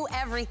 new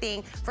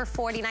everything for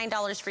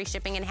 $49 free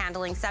shipping and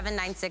handling.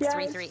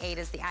 796338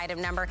 is the item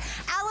number.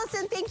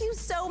 Allison, thank you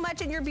so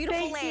much, and your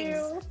beautiful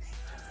legs.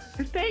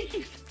 Thank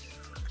you.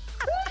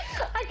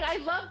 I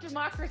love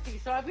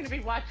Democracy, so I'm going to be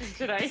watching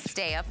today.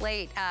 Stay up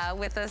late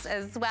with us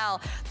as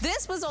well.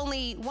 This was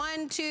only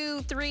 1,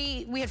 2,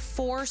 3. We had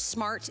 4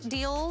 smart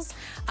deals.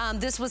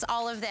 This was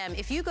all of them.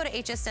 If you go to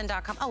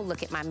hsn.com, oh,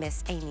 look at my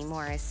Miss Amy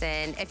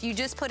Morrison. If you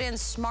just put in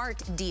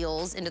smart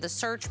deals into the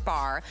search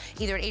bar,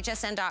 either at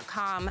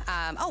hsn.com,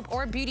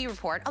 or Beauty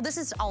Report. Oh, this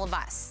is all of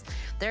us.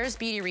 There's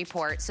Beauty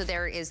Report. So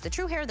there is the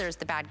True Hair, there's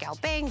the Bad Gal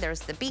Bang,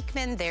 there's the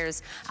Beekman,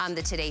 there's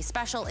the Today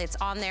Special. It's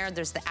on there.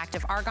 There's the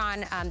Active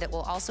Argan that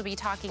we'll also be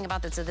talking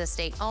about. That's a this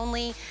day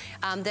only.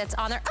 That's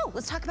on there. Oh,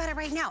 let's talk about it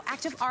right now.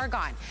 Active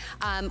Argan.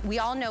 We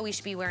all know we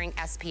should be wearing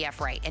SPF,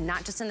 right? And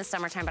not just in the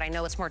summertime, but I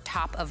know it's more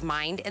top of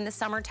mind in the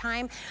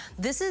summertime.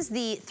 This is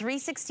the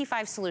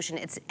 365 solution.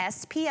 It's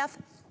SPF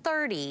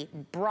 30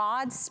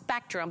 broad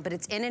spectrum, but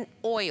it's in an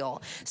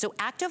oil. So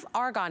Active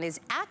Argan is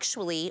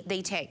actually,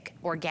 they take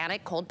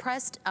organic cold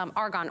pressed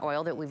argan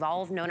oil that we've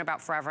all known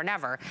about forever and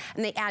ever,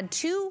 and they add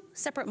 2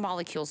 separate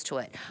molecules to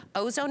it,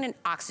 ozone and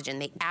oxygen.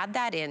 They add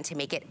that in to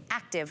make it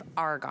Active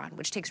Argan,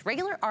 which takes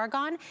regular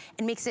argan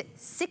and makes it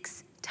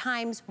 6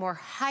 times more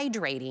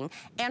hydrating,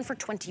 and for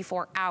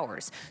 24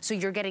 hours. So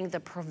you're getting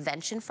the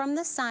prevention from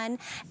the sun,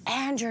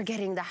 and you're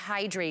getting the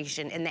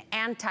hydration and the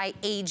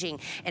anti-aging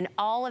and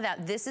all of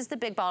that. This is the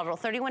big bottle,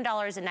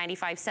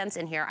 $31.95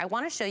 in here. I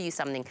wanna show you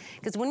something,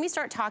 because when we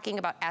start talking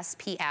about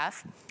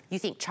SPF, you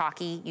think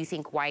chalky, you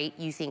think white,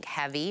 you think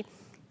heavy.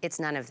 It's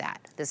none of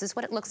that. This is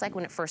what it looks like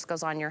when it first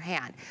goes on your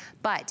hand.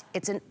 But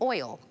it's an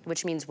oil,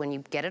 which means when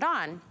you get it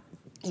on,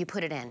 you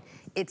put it in.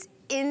 It's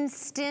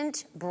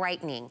instant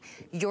brightening.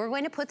 You're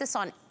going to put this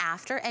on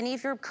after any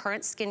of your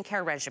current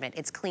skincare regimen.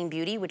 It's clean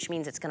beauty, which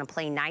means it's gonna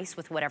play nice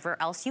with whatever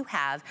else you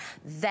have.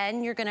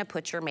 Then you're gonna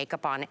put your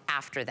makeup on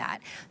after that.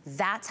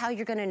 That's how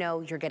you're gonna know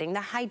you're getting the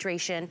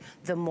hydration,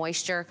 the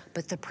moisture,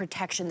 but the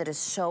protection that is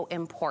so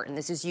important.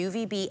 This is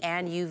UVB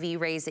and UV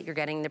rays that you're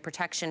getting the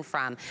protection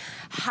from.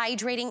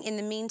 Hydrating in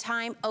the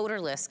meantime,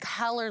 odorless,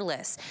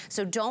 colorless.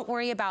 So don't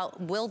worry about,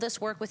 will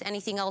this work with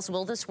anything else?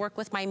 Will this work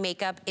with my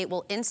makeup? It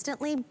will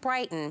instantly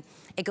brighten.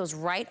 It goes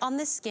right on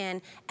the skin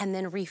and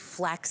then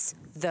reflects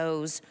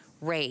those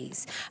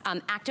rays.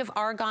 Active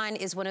Argan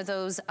is one of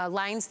those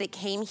lines that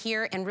came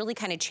here and really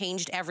kind of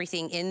changed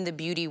everything in the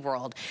beauty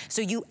world.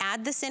 So you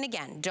add this in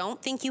again.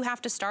 Don't think you have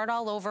to start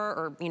all over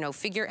or, you know,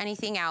 figure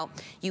anything out.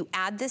 You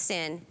add this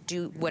in,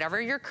 do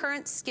whatever your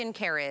current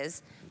skincare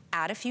is,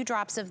 add a few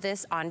drops of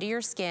this onto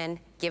your skin,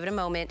 give it a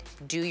moment,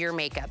 do your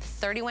makeup.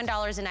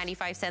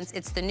 $31.95.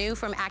 It's the new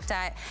from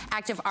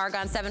Active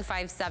Argan.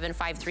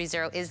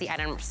 757530 is the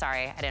item.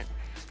 Sorry, I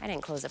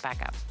didn't close it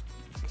back up.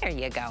 There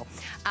you go.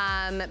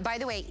 By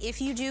the way, if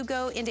you do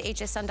go into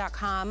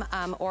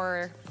hsn.com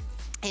or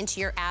into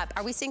your app,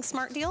 are we seeing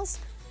smart deals?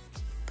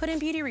 Put in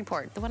Beauty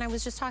Report, the one I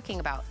was just talking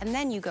about. And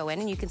then you go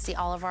in and you can see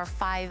all of our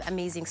 5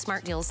 amazing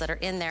smart deals that are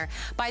in there.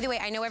 By the way,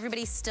 I know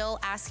everybody's still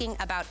asking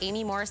about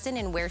Amy Morrison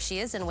and where she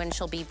is and when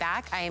she'll be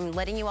back. I am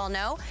letting you all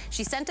know.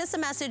 She sent us a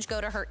message.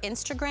 Go to her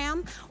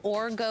Instagram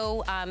or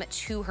go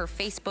to her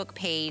Facebook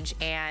page,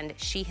 and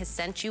she has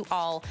sent you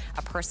all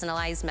a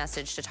personalized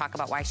message to talk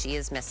about why she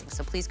is missing.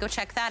 So please go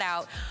check that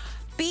out.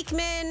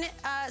 Beekman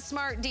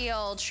smart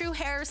deal, True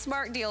Hair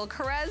smart deal,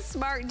 Carez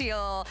smart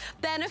deal,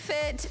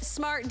 Benefit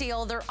smart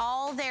deal. They're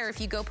all there if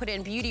you go put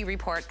in Beauty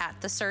Report at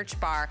the search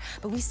bar.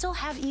 But we still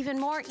have even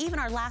more, even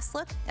our last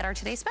look at our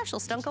today's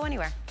specials. Don't go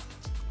anywhere.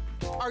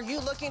 Are you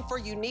looking for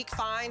unique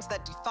finds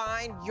that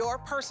define your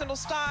personal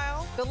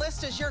style? The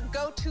list is your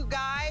go-to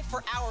guide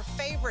for our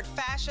favorite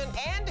fashion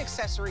and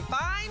accessory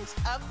finds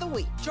of the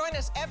week. Join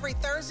us every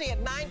Thursday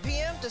at 9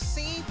 p.m. to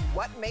see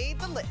what made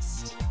the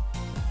list.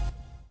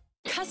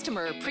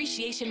 Customer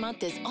Appreciation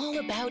Month is all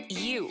about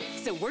you,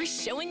 so we're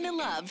showing the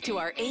love to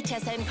our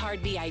HSN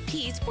card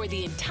VIPs for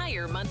the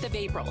entire month of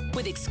April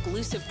with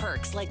exclusive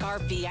perks like our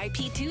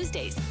VIP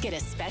Tuesdays. Get a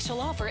special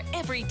offer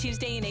every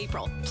Tuesday in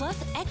April, plus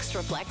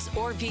extra flex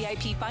or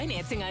VIP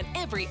financing on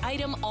every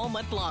item all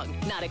month long.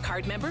 Not a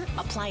card member?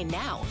 Apply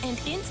now and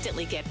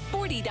instantly get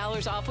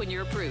 $40 off when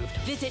you're approved.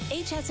 Visit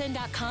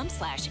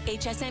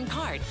hsn.com/HSN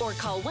card or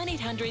call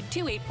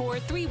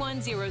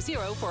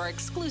 1-800-284-3100 for our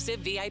exclusive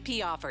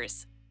VIP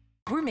offers.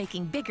 We're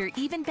making bigger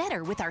even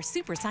better with our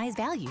supersize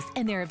values,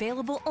 and they're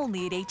available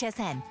only at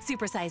HSN.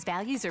 Supersize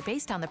values are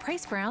based on the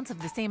price per ounce of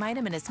the same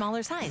item in a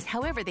smaller size.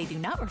 However, they do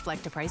not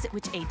reflect the price at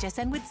which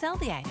HSN would sell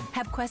the item.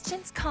 Have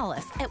questions? Call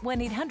us at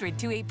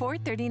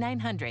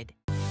 1-800-284-3900.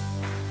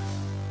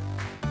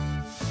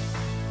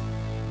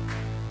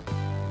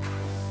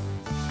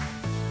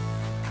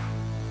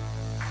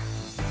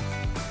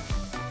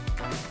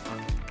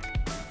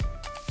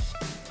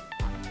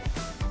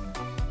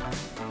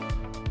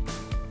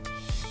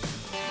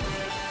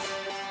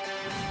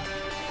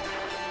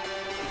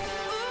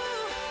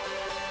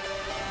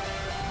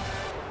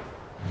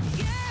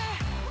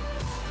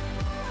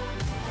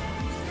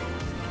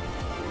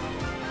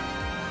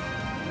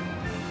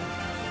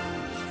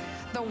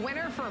 The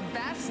winner for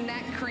Best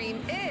Neck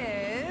Cream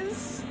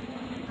is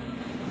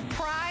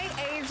Pride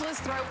Ageless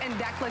Throat and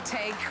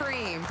Décolleté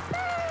Cream.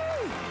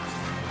 Woo!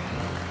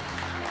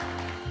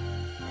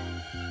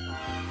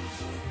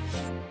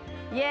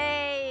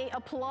 Yay,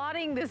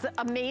 applauding this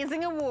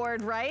amazing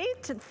award,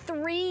 right?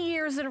 3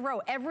 years in a row.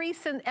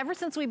 Ever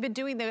since we've been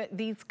doing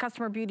these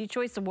Customer Beauty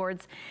Choice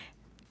Awards,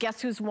 guess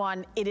who's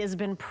won? It has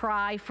been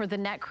Pride for the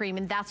neck cream,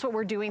 and that's what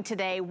we're doing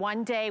today.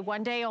 One day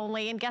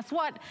only, and guess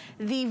what?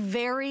 The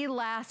very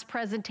last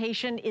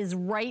presentation is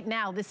right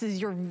now. This is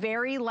your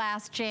very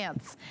last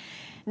chance.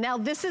 Now,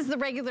 this is the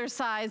regular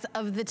size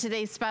of the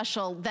Today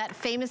Special, that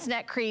famous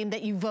neck cream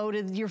that you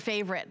voted your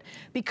favorite.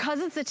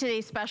 Because it's a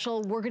Today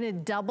Special, we're gonna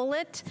double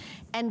it,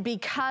 and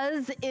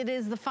because it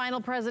is the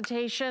final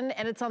presentation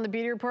and it's on the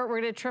Beauty Report,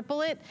 we're gonna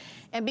triple it,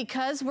 and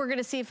because we're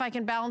gonna see if I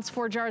can balance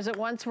 4 jars at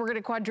once, we're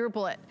gonna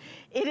quadruple it.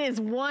 It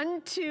is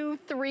 1, 2,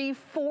 3,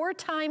 4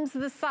 times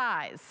the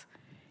size,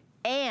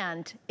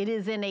 and it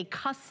is in a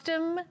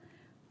custom,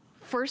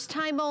 first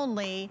time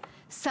only,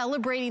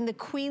 celebrating the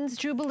Queen's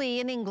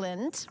Jubilee in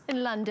England,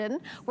 in London,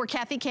 where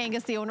Kathy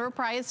Kangas, the owner of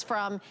Pride, is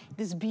from.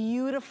 This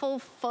beautiful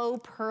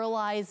faux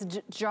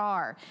pearlized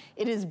jar.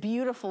 It is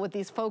beautiful with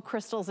these faux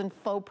crystals and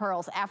faux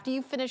pearls. After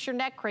you finish your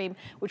neck cream,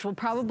 which will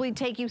probably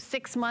take you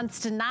 6 months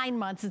to 9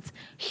 months, it's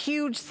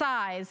huge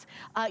size,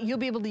 you'll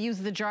be able to use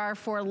the jar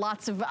for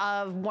lots of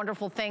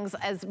wonderful things,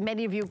 as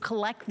many of you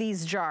collect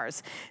these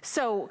jars.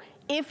 So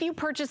if you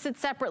purchase it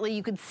separately,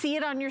 you can see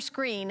it on your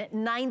screen,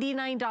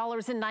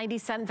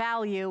 $99.90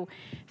 value,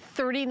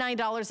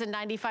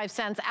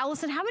 $39.95.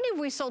 Allison, how many have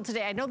we sold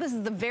today? I know this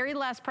is the very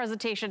last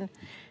presentation.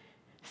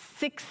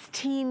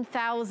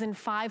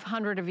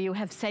 16,500 of you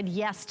have said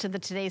yes to the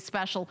today's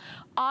special.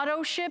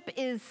 Auto ship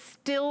is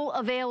still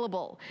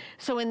available.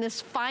 So in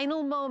this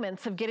final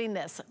moments of getting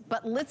this,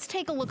 but let's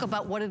take a look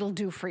about what it'll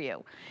do for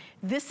you.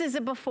 This is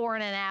a before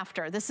and an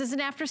after. This isn't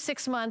after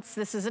 6 months.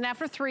 This isn't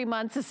after 3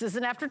 months. This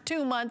isn't after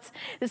 2 months.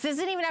 This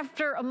isn't even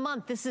after a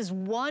month. This is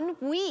 1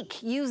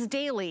 week used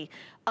daily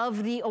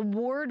of the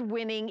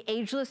award-winning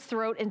Ageless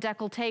Throat and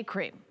Décolleté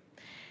Cream.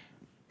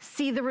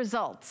 See the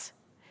results.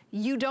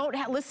 You don't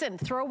listen,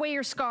 throw away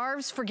your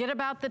scarves, forget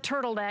about the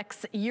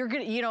turtlenecks. You're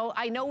gonna, you know,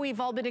 I know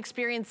we've all been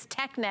experienced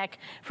tech neck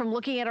from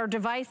looking at our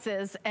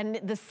devices and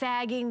the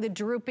sagging, the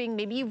drooping.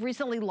 Maybe you've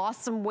recently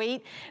lost some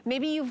weight.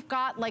 Maybe you've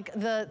got like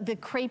the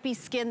crepey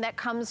skin that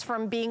comes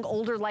from being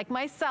older like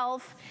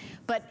myself,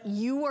 but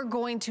you are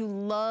going to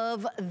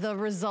love the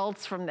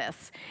results from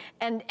this.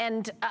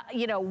 And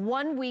you know,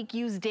 1 week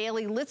used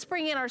daily. Let's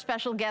bring in our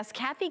special guest,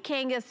 Kathy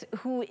Kangas,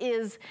 who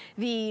is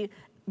the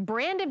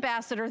brand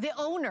ambassador, the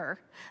owner,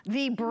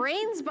 the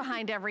brains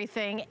behind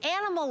everything,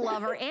 animal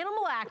lover,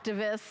 animal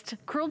activist,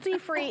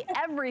 cruelty-free,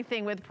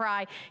 everything with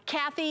Pride.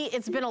 Kathy,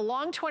 it's been a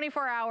long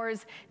 24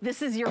 hours.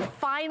 This is your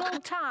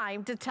final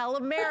time to tell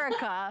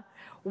America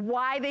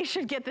why they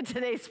should get the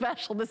Today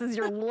Special. This is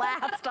your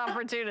last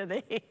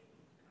opportunity.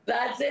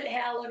 That's it,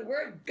 Helen.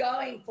 We're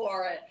going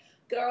for it.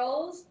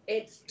 Girls,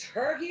 it's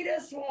turkey to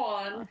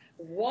swan,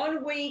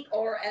 1 week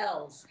or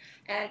else.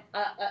 And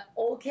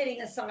all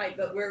kidding aside,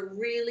 but we're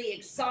really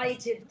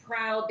excited,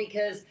 proud,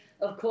 because,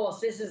 of course,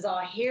 this is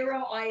our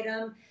hero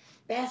item,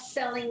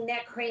 best-selling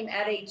neck cream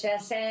at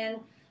HSN,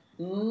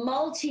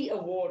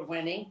 multi-award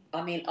winning.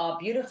 I mean, our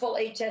beautiful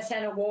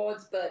HSN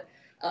awards, but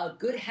a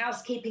Good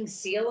Housekeeping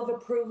seal of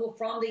approval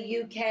from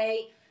the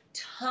UK,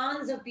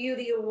 tons of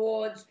beauty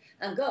awards.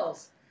 And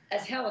girls,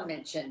 as Helen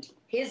mentioned,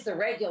 here's the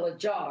regular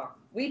jar.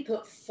 We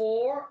put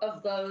 4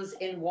 of those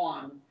in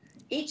one.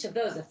 Each of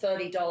those are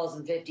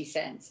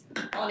 $30.50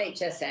 on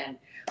HSN.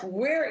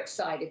 We're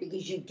excited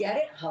because you get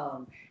it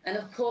home. And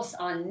of course,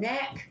 our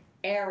neck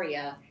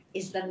area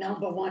is the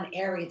 #1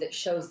 area that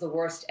shows the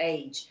worst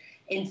age.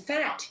 In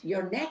fact,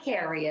 your neck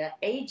area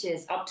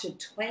ages up to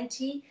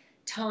 20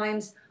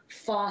 times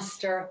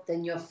faster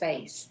than your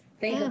face.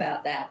 Think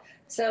about that.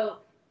 So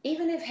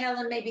even if,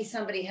 Helen, maybe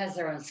somebody has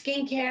their own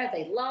skincare,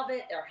 they love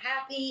it, they're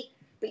happy,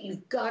 but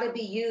you've got to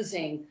be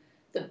using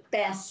the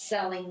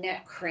best-selling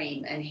neck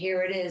cream, and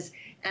here it is,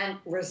 and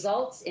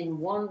results in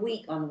 1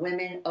 week on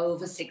women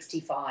over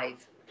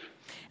 65.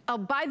 Oh,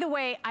 by the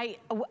way, do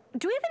we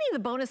have any of the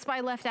bonus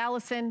buy left,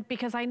 Allison?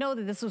 Because I know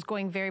that this was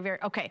going very, very,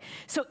 okay.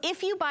 So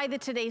if you buy the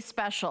Today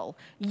Special,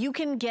 you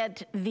can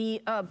get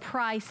the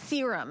Pride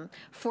Serum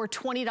for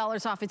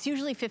 $20 off. It's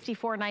usually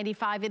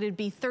 $54.95. It'd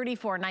be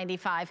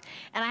 $34.95.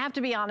 And I have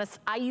to be honest,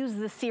 I use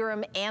the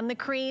serum and the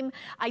cream.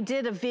 I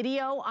did a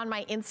video on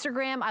my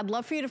Instagram. I'd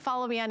love for you to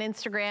follow me on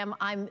Instagram.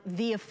 I'm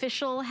the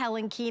official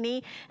Helen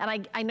Keeney,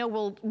 and I know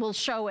we'll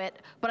show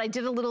it, but I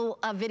did a little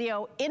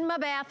video in my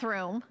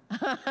bathroom.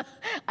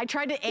 I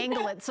tried to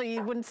angle it so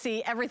you wouldn't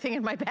see everything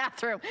in my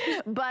bathroom.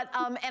 But,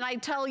 and I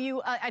tell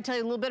you a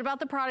little bit about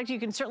the product. You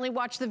can certainly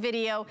watch the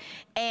video.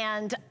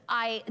 And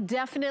I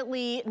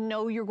definitely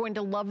know you're going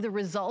to love the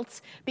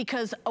results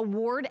because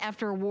award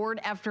after award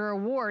after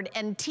award.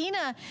 And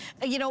Tina,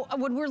 you know,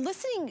 when we're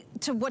listening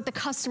to what the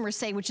customers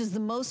say, which is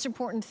the most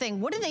important thing,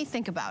 what do they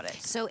think about it?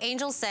 So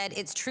Angel said,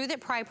 it's true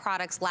that Pride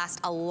products last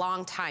a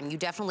long time. You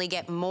definitely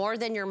get more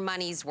than your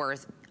money's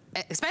worth,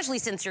 especially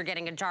since you're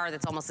getting a jar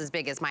that's almost as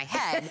big as my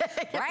head,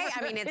 right?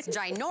 I mean, it's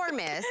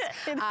ginormous.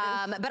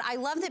 But I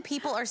love that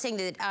people are saying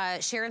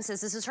that, Sharon says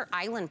this is her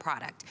island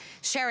product.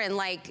 Sharon,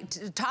 like,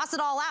 toss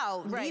it all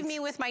out. Right. Leave me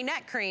with my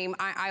neck cream.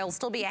 I'll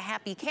still be a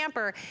happy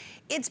camper.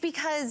 It's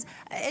because,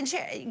 and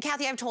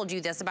Kathy, I've told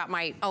you this about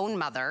my own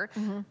mother.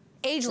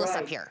 Ageless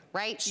up here,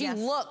 right? She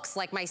looks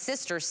like my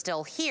sister's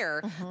still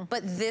here,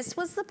 but this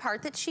was the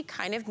part that she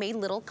kind of made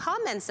little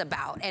comments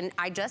about. And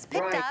I just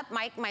picked up,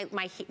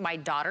 my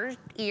daughter's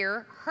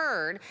ear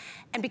heard,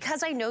 and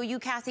because I know you,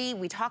 Kathy,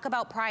 we talk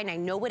about Pride and I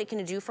know what it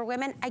can do for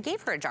women, I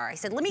gave her a jar. I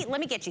said, let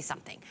me get you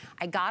something.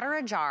 I got her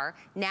a jar,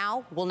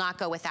 now will not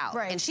go without.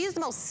 And she's the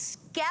most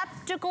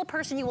skeptical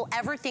person you will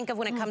ever think of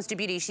when it comes to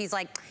beauty. She's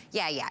like,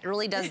 yeah, it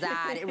really does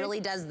that. It really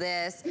does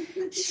this.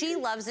 She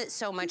loves it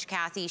so much,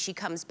 Kathy. She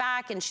comes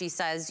back and she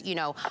says, you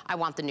know, I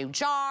want the new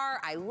jar.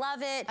 I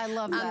love it. I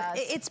love that.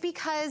 It's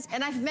because...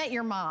 And I've met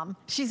your mom.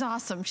 She's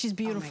awesome. She's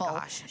beautiful. Oh my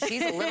gosh.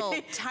 She's a little,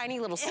 tiny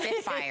little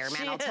spitfire,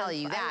 man. I'll tell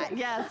you that.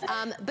 Yes.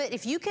 But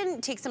if you can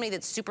take somebody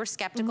that's super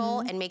skeptical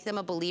and make them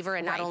a believer,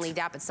 and not only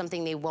that, but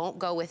something they won't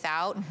go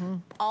without,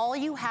 all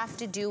you have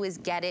to do is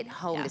get it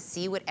home to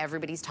see what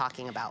everybody's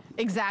talking about.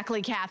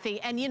 Exactly, Kathy.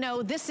 And you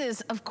know, this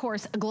is, of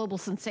course, a global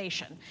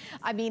sensation.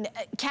 I mean,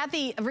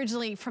 Kathy,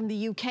 originally from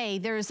the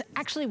UK,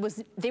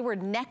 they were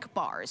neck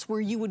bars where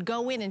you would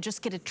go in and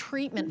just get a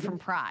treatment from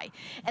Pride.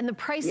 And the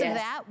price of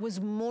that was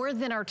more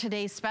than our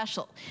Today's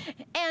Special.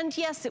 And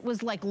yes, it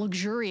was like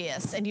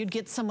luxurious and you'd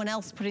get someone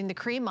else putting the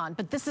cream on,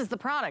 but this is the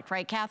product,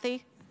 right,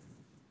 Kathy?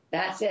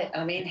 That's it.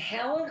 I mean,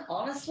 Helen,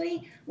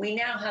 honestly, we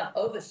now have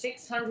over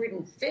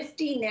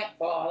 650 neck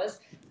bars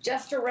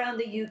just around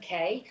the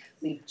UK.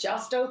 We've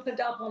just opened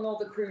up on all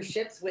the cruise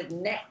ships with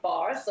neck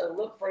bars, so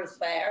look for us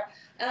there.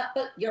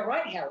 But you're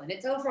right, Helen,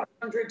 it's over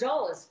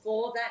 $100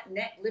 for that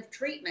neck lift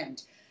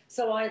treatment.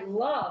 So I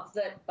love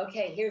that,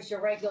 okay, here's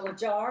your regular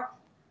jar.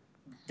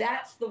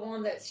 That's the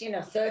one that's, you know,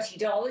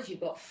 $30.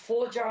 You've got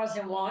 4 jars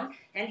in one,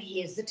 and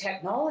here's the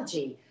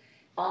technology.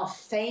 Our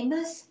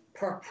famous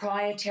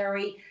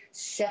proprietary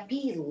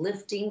SEPI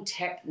lifting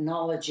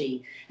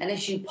technology. And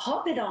as you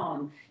pop it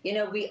on, you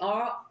know, we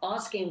are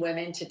asking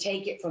women to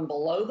take it from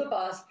below the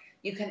bust.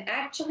 You can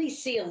actually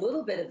see a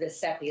little bit of the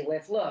SEPI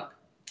lift. Look,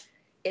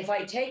 if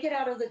I take it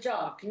out of the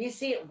jar, can you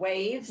see it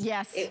waves?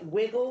 Yes. It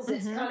wiggles.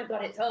 It's kind of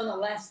got its own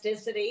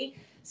elasticity.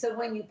 So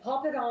when you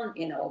pop it on,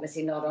 you know,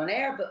 obviously not on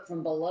air, but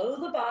from below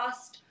the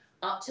bust,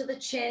 up to the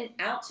chin,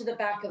 out to the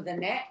back of the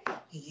neck,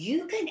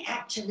 you can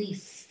actually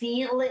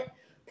feel it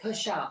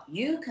push up.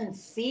 You can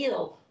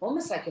feel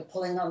almost like you're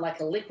pulling on like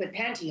a liquid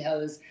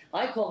pantyhose.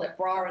 I call it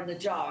bra in the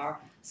jar.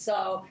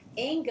 So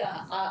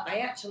Inga,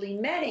 I actually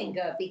met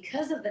Inga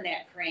because of the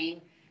neck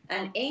cream.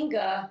 And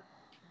Inga,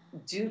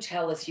 do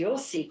tell us your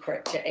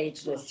secret to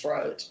ageless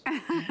throat.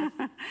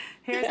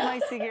 Here's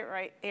my secret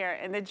right here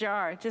in the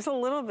jar, just a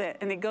little bit,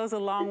 and it goes a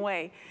long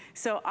way.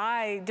 So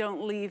I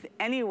don't leave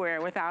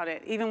anywhere without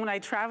it. Even when I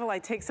travel, I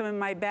take some in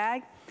my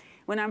bag.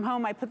 When I'm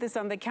home, I put this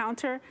on the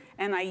counter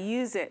and I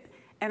use it.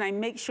 And I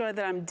make sure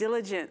that I'm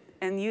diligent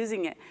in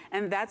using it.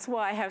 And that's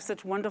why I have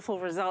such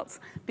wonderful results,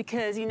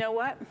 because you know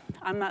what?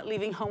 I'm not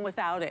leaving home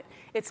without it.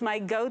 It's my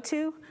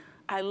go-to.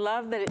 I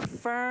love that it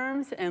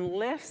firms and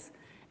lifts,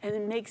 and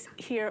it makes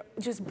here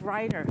just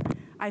brighter.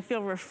 I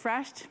feel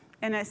refreshed,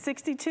 and at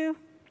 62,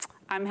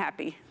 I'm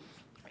happy.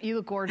 You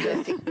look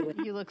gorgeous.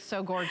 You look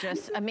so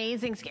gorgeous.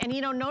 Amazing. And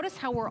you know, notice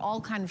how we're all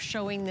kind of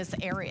showing this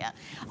area.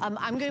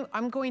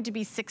 I'm going to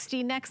be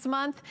 60 next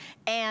month.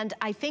 And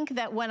I think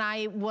that when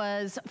I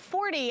was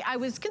 40, I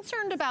was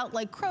concerned about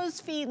like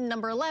crow's feet and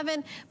number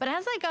 11. But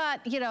as I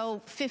got, you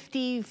know,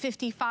 50,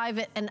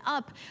 55 and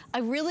up,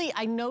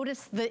 I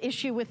noticed the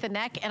issue with the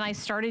neck, and I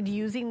started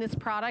using this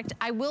product.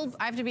 I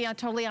have to be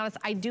totally honest,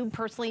 I do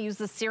personally use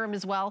the serum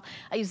as well.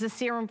 I use the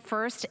serum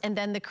first and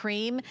then the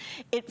cream.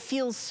 It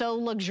feels so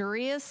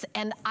luxurious.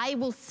 And I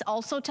will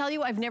also tell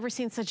you, I've never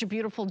seen such a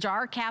beautiful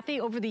jar. Kathy,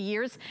 over the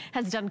years,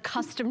 has done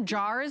custom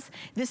jars.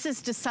 This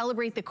is to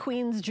celebrate the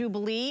Queen's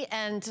Jubilee.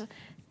 And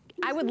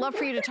I would love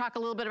for you to talk a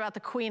little bit about the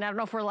Queen. I don't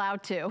know if we're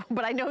allowed to,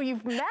 but I know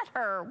you've met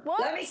her.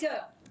 What?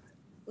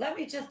 Let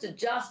me just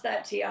adjust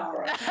that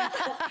tiara.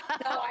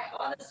 No, I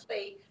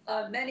honestly,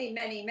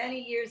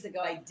 many years ago,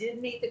 I did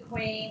meet the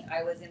Queen.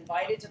 I was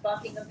invited to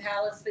Buckingham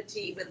Palace for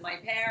tea with my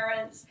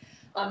parents.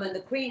 And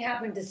the Queen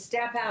happened to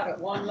step out at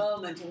one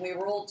moment, and we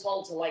were all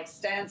told to like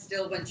stand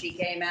still when she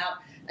came out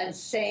and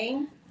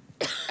sing.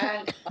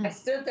 And I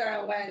stood there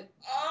and went,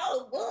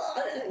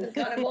 oh, and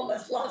kind of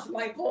almost lost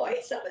my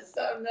voice. I was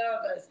so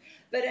nervous.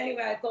 But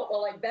anyway, I thought,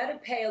 well, I better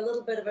pay a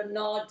little bit of a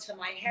nod to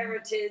my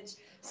heritage.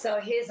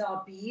 So here's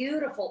our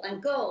beautiful, and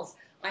girls,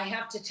 I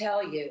have to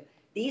tell you,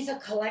 these are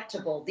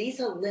collectible. These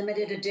are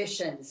limited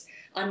editions.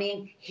 I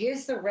mean,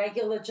 here's the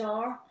regular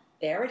jar.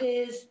 There it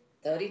is.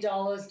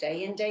 $30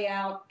 day in, day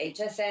out,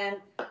 HSN.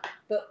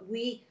 But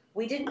we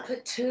didn't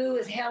put 2,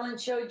 as Helen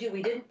showed you.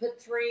 We didn't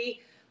put 3.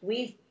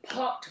 We've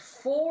popped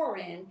 4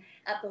 in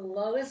at the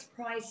lowest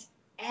price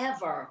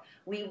ever.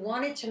 We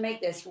wanted to make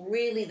this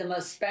really the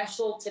most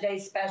special,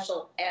 today's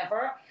special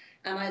ever.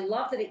 And I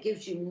love that it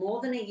gives you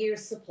more than a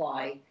year's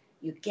supply.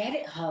 You get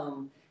it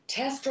home,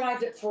 test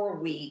drive it for a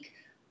week,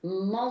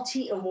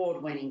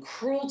 multi-award winning,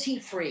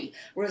 cruelty-free.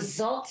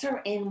 Results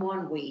are in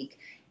 1 week.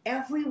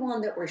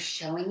 Everyone that we're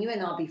showing you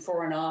in our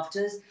before and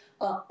afters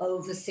are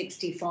over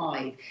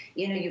 65.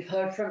 You know, you've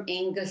heard from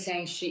Inga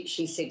saying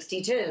she's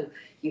 62.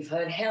 You've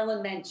heard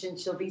Helen mention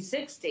she'll be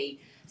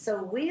 60.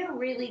 So we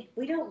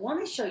don't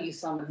want to show you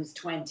someone who's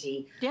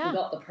 20 who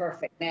got the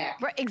perfect neck.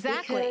 Right,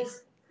 exactly.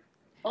 Because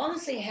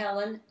honestly,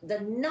 Helen, the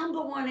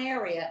 #1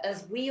 area,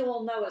 as we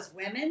all know as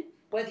women,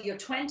 whether you're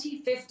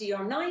 20, 50,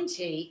 or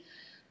 90,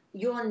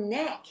 your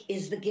neck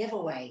is the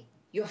giveaway.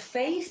 Your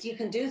face, you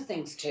can do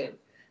things to.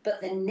 But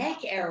the neck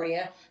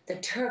area, the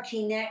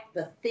turkey neck,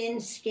 the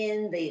thin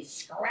skin, the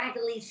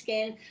scraggly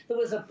skin, there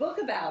was a book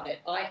about it.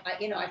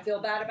 I feel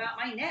bad about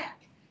my neck,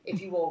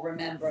 if you all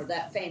remember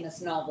that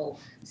famous novel.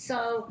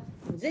 So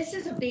this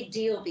is a big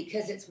deal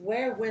because it's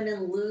where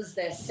women lose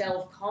their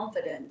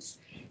self-confidence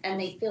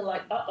and they feel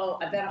like, uh-oh,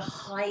 I better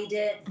hide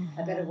it.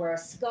 I better wear a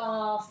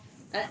scarf.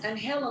 And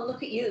Helen,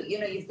 look at you. You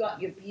know, you've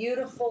got your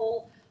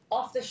beautiful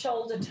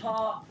off-the-shoulder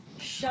top,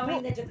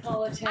 showing the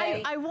decollete.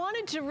 I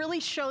wanted to really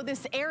show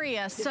this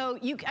area. So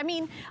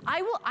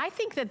I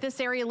think that this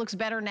area looks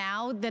better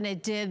now than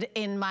it did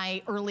in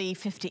my early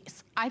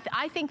 50s.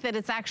 I think that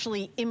it's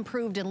actually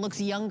improved and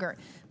looks younger.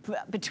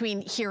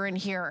 between here and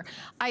here.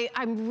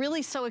 I'm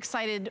really so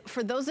excited.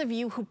 For those of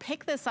you who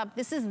pick this up,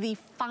 this is the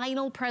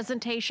final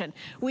presentation.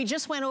 We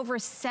just went over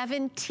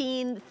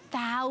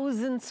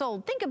 17,000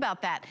 sold. Think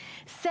about that.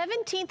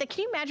 17,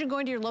 can you imagine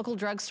going to your local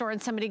drugstore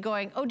and somebody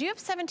going, oh, do you have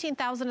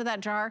 17,000 of that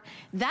jar?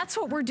 That's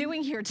what we're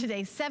doing here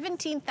today.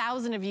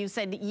 17,000 of you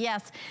said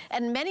yes,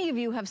 and many of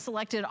you have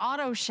selected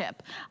auto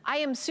ship. I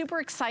am super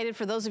excited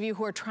for those of you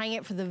who are trying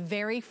it for the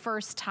very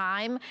first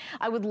time.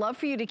 I would love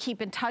for you to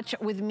keep in touch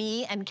with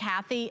me and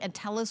Kathy and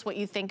tell us what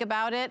you think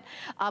about it.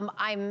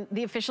 I'm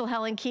the official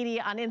Helen Keaty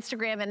on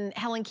Instagram and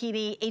Helen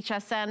Keaty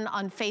HSN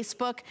on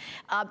Facebook.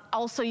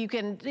 Also, you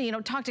can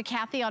talk to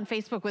Kathy on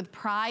Facebook with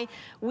Pry.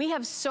 We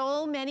have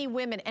so many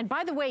women, and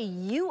by the way,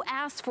 you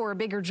asked for a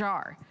bigger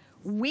jar.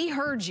 We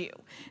heard you.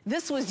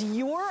 This was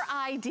your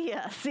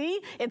idea.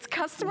 See, it's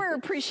Customer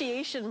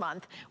Appreciation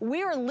Month.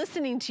 We are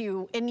listening to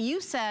you, and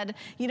you said,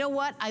 you know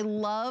what, I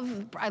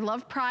love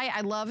Pry, I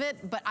love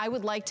it, but I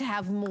would like to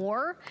have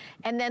more.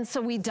 And then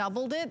so we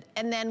doubled it,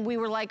 and then we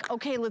were like,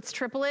 okay, let's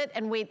triple it,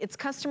 and wait, it's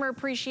Customer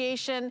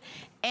Appreciation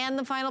and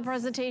the final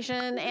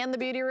presentation and the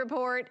beauty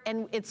report,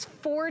 and it's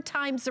 4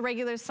 times the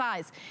regular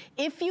size.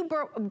 If you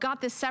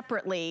got this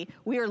separately,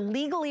 we are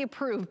legally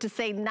approved to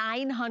say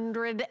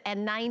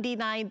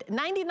 $99.90.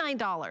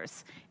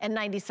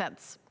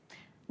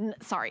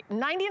 Sorry,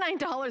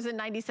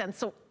 $99.90.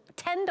 So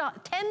 10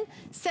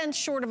 cents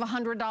short of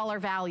 $100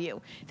 value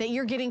that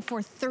you're getting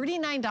for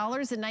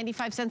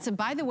 $39.95. And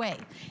by the way,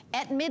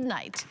 at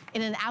midnight,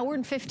 in an hour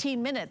and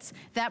 15 minutes,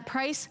 that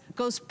price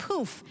goes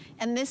poof,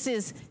 and this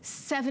is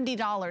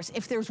 $70.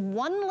 If there's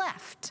one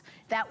left,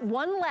 I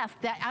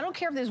don't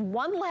care if there's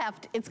one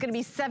left, it's gonna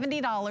be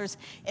 $70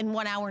 in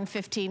 1 hour and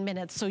 15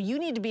 minutes. So you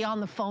need to be on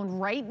the phone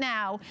right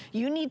now.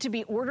 You need to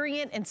be ordering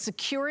it and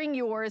securing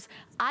yours.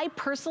 I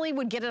personally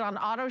would get it on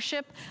auto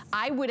ship.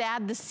 I would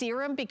add the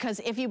serum, because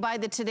if you buy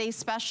the Today's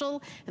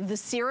Special, the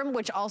serum,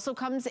 which also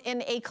comes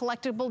in a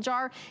collectible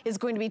jar, is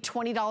going to be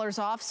 $20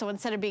 off. So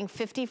instead of being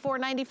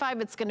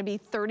 $54.95, it's gonna be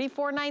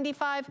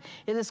 $34.95.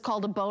 It is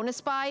called a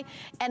bonus buy.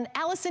 And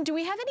Allison, do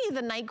we have any of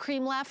the night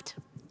cream left?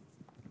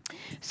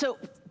 So,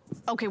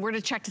 okay, we're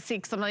gonna check to see,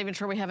 because I'm not even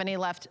sure we have any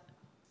left.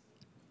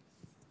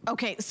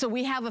 Okay, so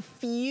we have a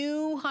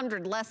few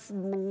hundred, less,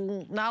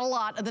 not a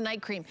lot of the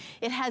night cream.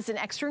 It has an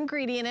extra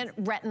ingredient in it,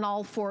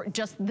 retinol, for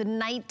just the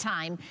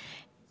nighttime.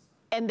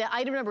 And the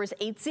item number is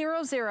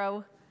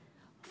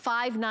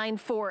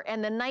 800594,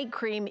 and the night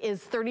cream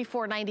is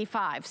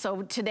 $34.95.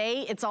 So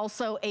today it's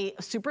also a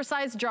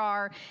supersized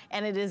jar,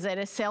 and it is at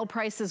a sale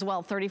price as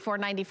well,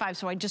 $34.95.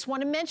 So I just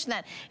want to mention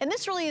that. And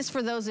this really is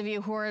for those of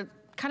you who are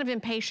kind of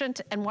impatient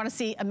and want to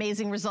see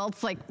amazing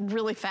results like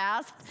really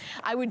fast.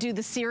 I would do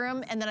the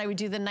serum, and then I would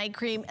do the night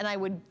cream, and I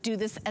would do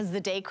this as the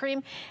day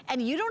cream.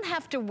 And you don't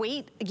have to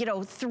wait,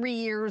 3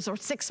 years or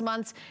 6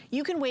 months.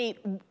 You can wait,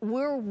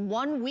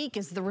 1 week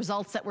is the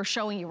results that we're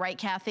showing you, right,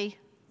 Kathy?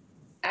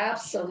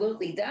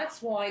 Absolutely.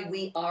 That's why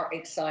we are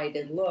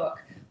excited.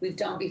 Look, we've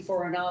done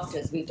before and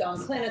afters. We've done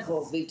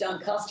clinicals. We've done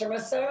customer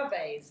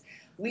surveys.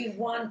 We've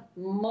won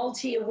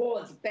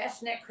multi-awards.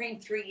 Best neck cream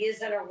 3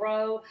 years in a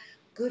row.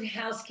 Good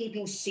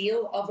Housekeeping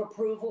seal of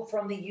approval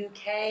from the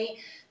UK.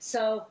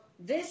 So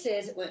this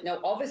is,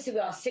 obviously we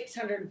are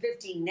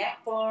 650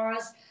 neck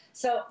bars.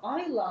 So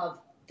I love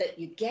that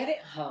you get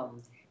it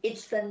home.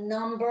 It's the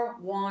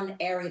 #1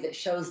 area that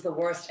shows the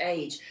worst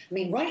age. I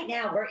mean, right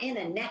now we're in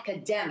a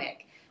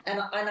neck-epidemic. And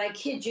I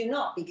kid you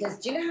not, because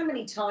do you know how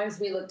many times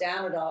we look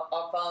down at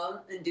our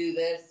phone and do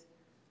this?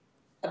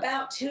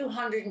 About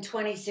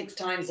 226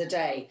 times a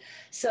day.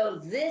 So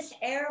this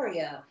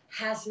area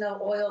has no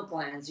oil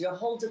glands, your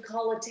whole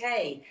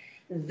décolleté.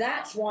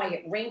 That's why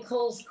it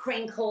wrinkles,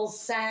 crinkles,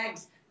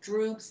 sags,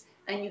 droops,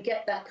 and you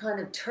get that kind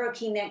of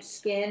turkey neck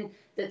skin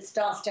that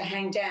starts to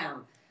hang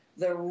down.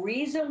 The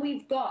reason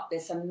we've got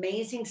this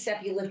amazing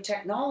SepiLift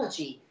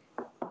technology,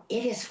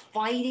 it is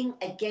fighting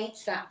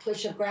against that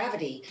push of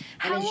gravity.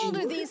 How old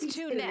are these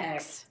two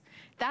necks?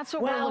 That's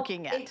what we're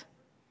looking at.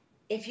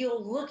 If you're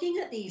looking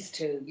at these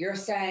two, you're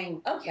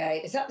saying,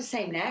 okay, is that the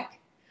same neck?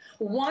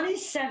 One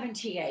is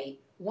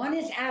 78, one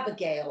is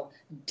Abigail,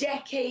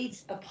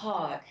 decades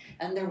apart.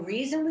 And the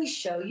reason we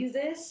show you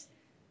this,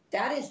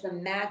 that is the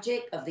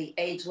magic of the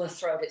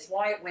ageless throat. It's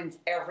why it wins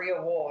every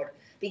award.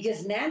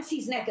 Because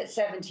Nancy's neck at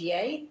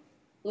 78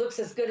 looks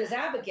as good as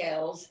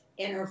Abigail's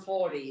in her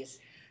 40s.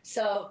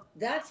 So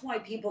that's why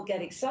people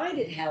get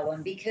excited,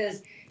 Helen,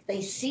 because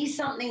they see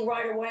something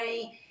right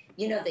away.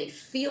 They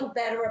feel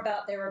better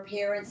about their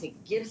appearance.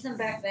 It gives them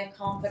back their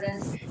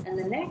confidence. And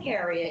the neck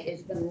area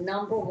is the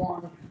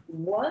 #1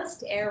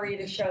 worst area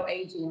to show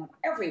aging on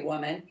every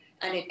woman.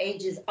 And it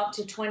ages up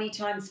to 20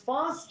 times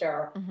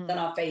faster than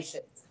our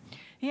faces.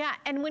 Yeah,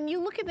 and when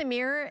you look in the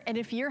mirror, and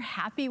if you're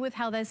happy with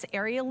how this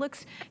area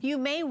looks, you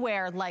may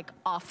wear like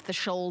off the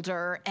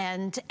shoulder,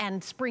 and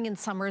spring and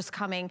summer is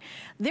coming.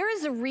 There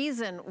is a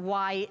reason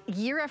why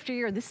year after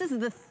year, this is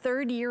the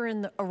 3rd year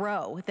in a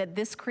row that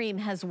this cream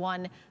has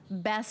won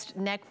best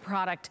neck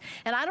product.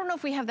 And I don't know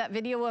if we have that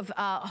video of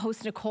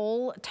host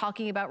Nicole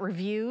talking about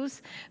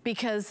reviews,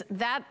 because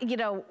that, you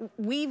know,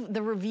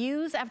 the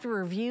reviews after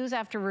reviews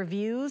after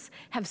reviews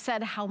have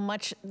said how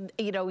much,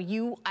 you know,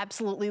 you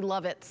absolutely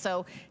love it.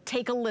 So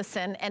take a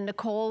listen, and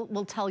Nicole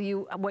will tell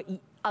you what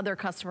other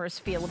customers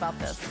feel about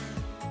this.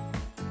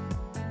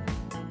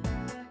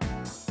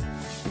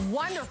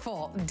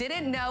 Wonderful.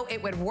 Didn't know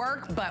it would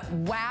work, but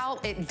wow,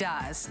 it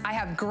does. I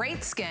have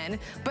great skin,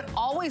 but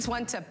always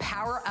want to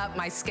power up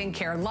my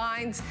skincare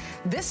lines.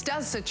 This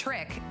does the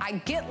trick. I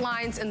get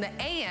lines in the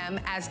AM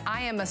as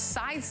I am a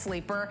side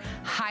sleeper.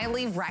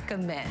 Highly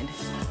recommend.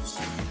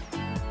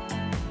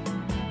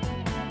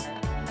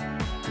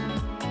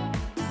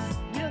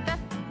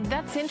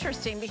 That's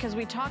interesting, because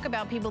we talk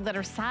about people that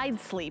are side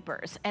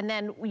sleepers, and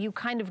then you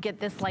kind of get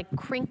this like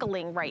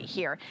crinkling right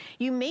here.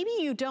 Maybe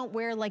you don't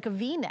wear like a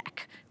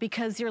V-neck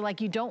because you're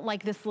like, you don't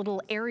like this little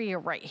area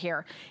right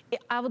here.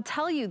 I will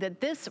tell you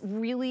that this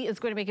really is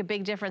going to make a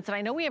big difference. And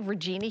I know we have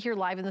Regina here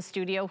live in the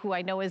studio, who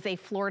I know is a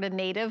Florida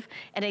native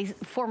and a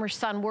former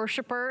sun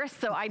worshiper.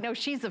 So I know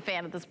she's a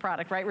fan of this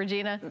product, right,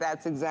 Regina?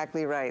 That's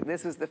exactly right.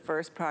 This was the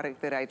first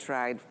product that I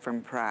tried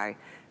from Pry.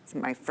 It's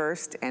my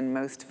first and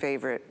most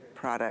favorite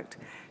product.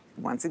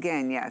 Once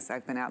again, yes,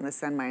 I've been out in the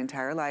sun my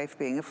entire life,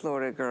 being a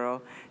Florida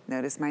girl.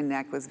 Noticed my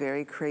neck was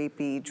very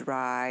crepey,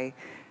 dry,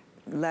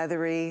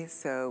 leathery.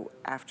 So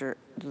after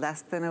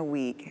less than a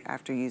week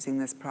after using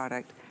this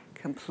product,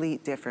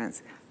 complete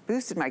difference.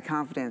 Boosted my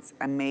confidence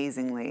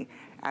amazingly.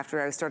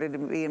 After I started to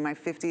be in my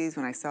 50s,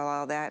 when I saw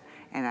all that,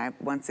 and I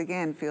once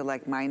again feel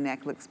like my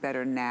neck looks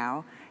better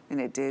now than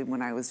it did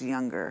when I was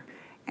younger.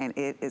 And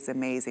it is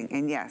amazing.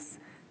 And yes,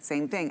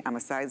 same thing, I'm a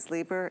side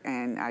sleeper,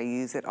 and I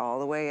use it all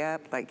the way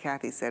up, like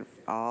Kathy said,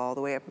 all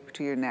the way up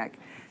to your neck,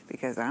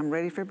 because I'm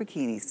ready for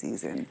bikini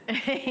season.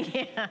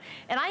 Yeah,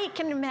 and I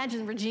can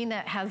imagine Regina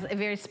has a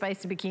very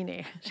spicy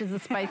bikini. She's a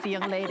spicy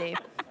young lady,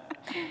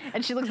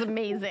 and she looks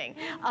amazing.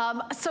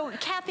 So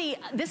Kathy,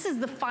 this is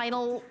the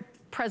final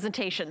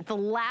presentation, the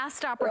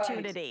last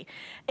opportunity.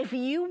 Right. If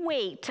you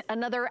wait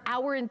another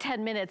hour and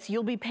 10 minutes,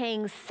 you'll be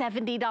paying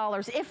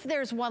 $70 if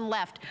there's one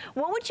left.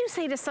 What would you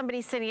say to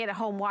somebody sitting at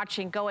home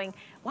watching going,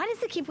 why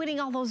does it keep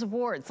winning all those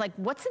awards? Like,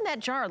 what's in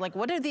that jar? Like,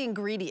 what are the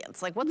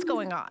ingredients? Like, what's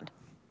going on?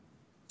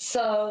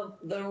 So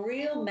the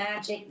real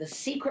magic, the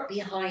secret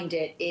behind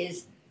it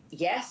is,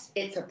 yes,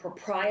 it's a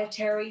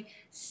proprietary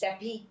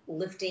SEPI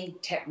lifting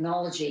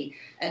technology.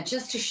 And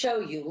just to show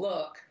you,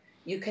 look,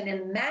 you can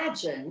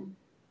imagine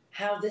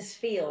how this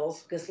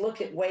feels, because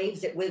look, it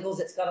waves, it wiggles,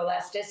 it's got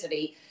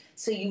elasticity.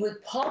 So you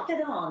would pop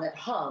it on at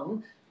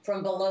home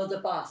from below the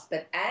bust.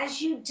 But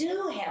as you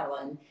do,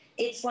 Helen,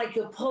 it's like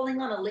you're pulling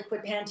on a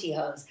liquid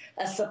pantyhose,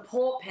 a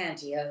support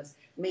pantyhose.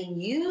 I mean,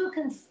 you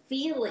can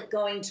feel it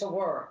going to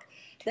work.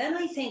 Then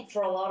I think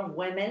for a lot of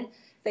women,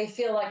 they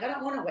feel like, I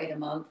don't want to wait a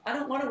month. I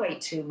don't want to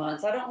wait 2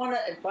 months. I don't want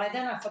to, by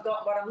then I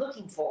forgot what I'm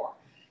looking for.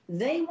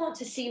 They want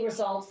to see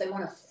results. They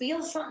want to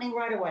feel something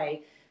right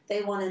away.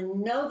 They want to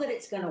know that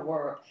it's going to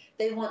work.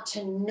 They want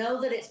to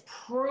know that it's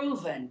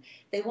proven.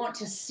 They want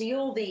to see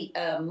all the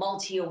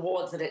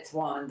multi-awards that it's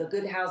won, the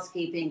Good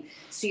Housekeeping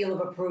seal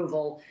of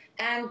approval.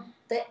 And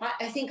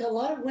I think a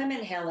lot of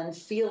women, Helen,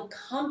 feel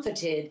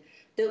comforted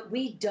that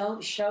we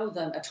don't show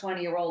them a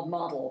 20-year-old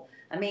model.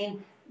 I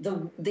mean,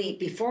 the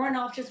before and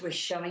afters we're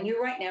showing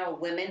you right now are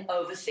women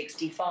over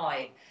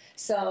 65.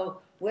 So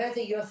whether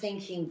you're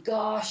thinking,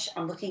 gosh,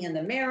 I'm looking in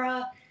the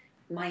mirror,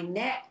 my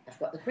neck, I've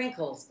got the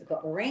crinkles, I've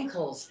got the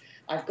wrinkles,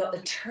 I've got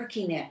the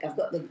turkey neck, I've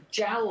got the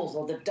jowls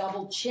or the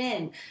double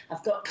chin,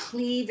 I've got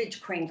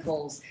cleavage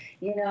crinkles,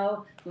 you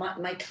know,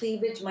 my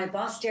cleavage, my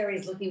bust area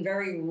is looking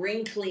very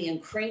wrinkly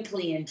and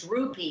crinkly and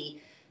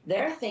droopy.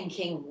 They're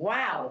thinking,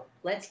 wow,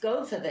 let's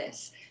go for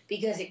this,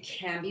 because it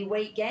can be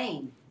weight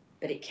gain,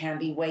 but it can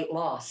be weight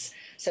loss.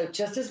 So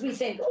just as we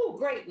think, oh,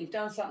 great, we've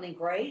done something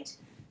great,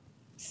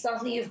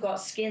 suddenly you've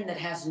got skin that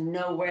has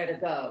nowhere to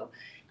go.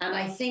 And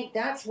I think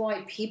that's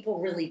why people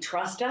really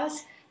trust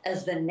us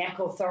as the neck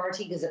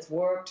authority, because it's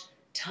worked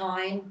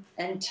time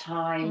and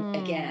time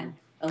again.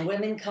 And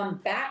women come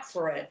back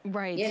for it.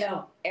 Right. You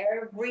know,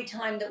 every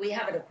time that we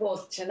have it. Of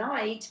course,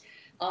 tonight,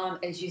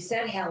 as you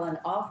said, Helen,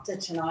 after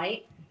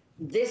tonight,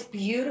 this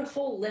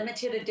beautiful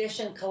limited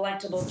edition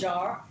collectible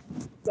jar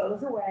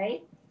goes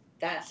away.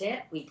 That's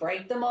it. We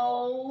break the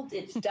mold.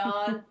 It's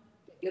done.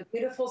 Your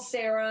beautiful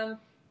serum.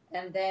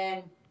 And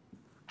then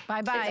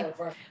bye-bye.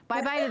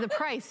 Bye-bye to the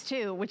price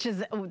too, which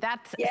is,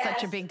 that's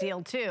such a big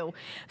deal too.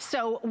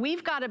 So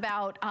we've got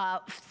about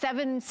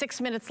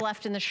 6 minutes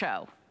left in the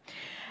show.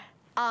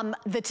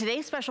 The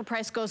today's special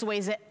price goes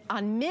away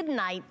on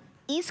midnight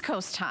East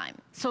Coast time.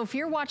 So if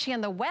you're watching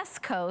on the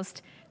West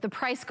Coast, the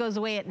price goes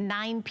away at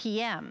 9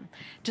 p.m.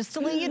 Just to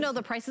let you know,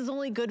 the price is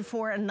only good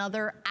for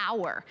another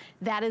hour.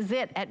 That is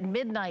it. At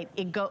midnight,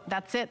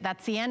 that's it.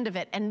 That's the end of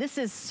it. And this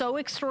is so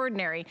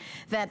extraordinary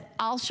that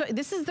I'll show you.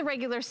 This is the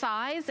regular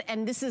size,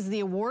 and this is the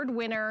award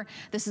winner.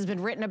 This has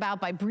been written about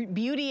by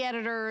beauty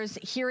editors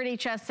here at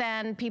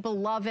HSN. People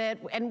love it.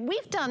 And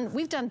we've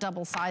done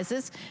double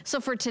sizes. So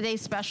for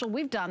today's special,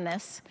 we've done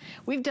this.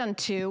 We've done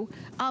 2.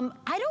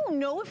 I don't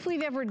know if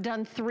we've ever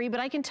done 3, but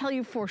I can tell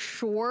you for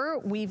sure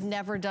we've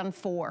never done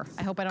 4.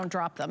 I hope I don't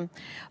drop them.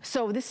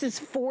 So this is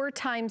 4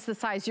 times the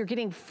size. You're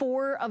getting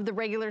 4 of the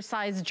regular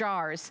size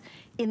jars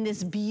in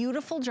this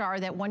beautiful jar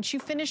that once you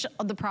finish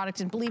the product,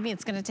 and believe me,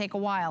 it's gonna take a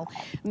while,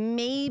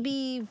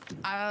 maybe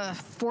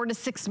 4 to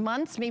 6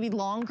 months, maybe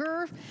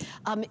longer,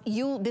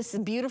 this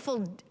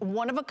beautiful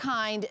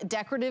one-of-a-kind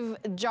decorative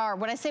jar.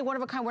 When I say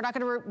one-of-a-kind, we're not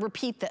gonna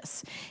repeat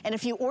this. And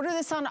if you order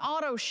this on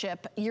auto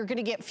ship, you're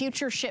gonna get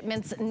future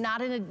shipments,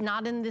 not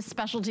in this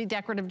specialty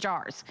decorative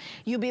jars.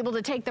 You'll be able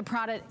to take the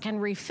product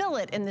and refill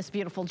it in this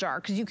beautiful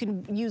jar, because you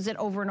can use it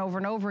over and over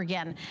and over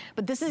again.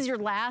 But this is your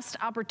last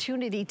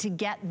opportunity to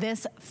get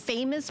this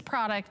famous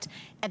product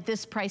at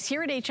this price.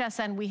 Here at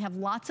HSN, we have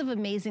lots of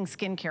amazing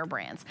skincare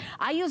brands.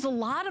 I use a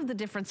lot of the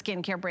different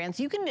skincare brands.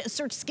 You can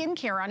search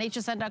skincare on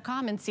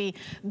hsn.com and see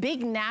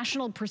big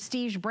national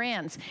prestige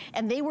brands.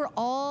 And they were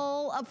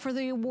all up for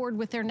the award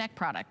with their neck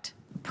product.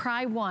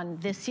 Pry won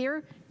this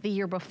year, the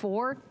year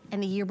before,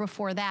 and the year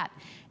before that.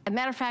 As a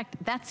matter of fact,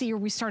 that's the year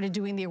we started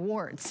doing the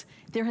awards.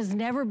 There has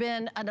never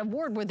been an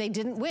award where they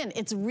didn't win.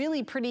 It's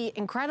really pretty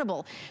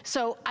incredible.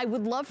 So I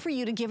would love for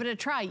you to give it a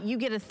try. You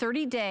get a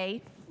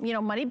 30-day,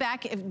 money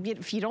back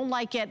if you don't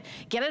like it.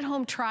 Get it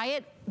home, try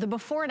it. The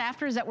before and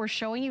afters that we're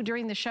showing you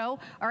during the show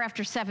are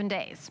after 7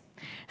 days.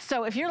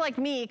 So if you're like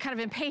me, kind of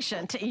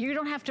impatient, you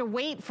don't have to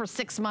wait for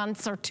 6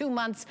 months or 2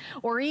 months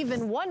or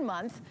even 1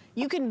 month.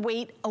 You can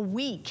wait a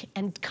week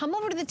and come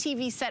over to the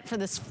TV set for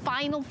this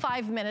final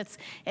 5 minutes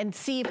and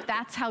see if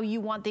that's how you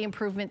want the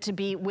improvement to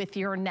be with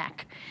your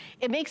neck.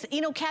 It makes,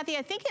 Kathy,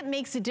 I think it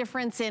makes a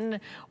difference in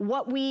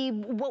what we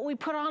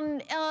put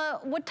on,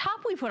 what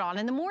top we put on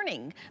in the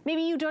morning.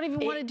 Maybe you don't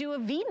even want to do a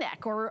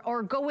V-neck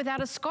or go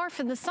without a scarf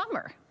in the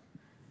summer.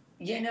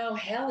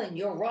 Helen,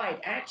 you're right.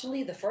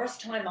 Actually, the first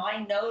time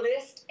I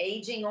noticed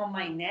aging on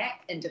my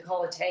neck and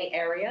décolleté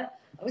area,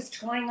 I was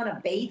trying on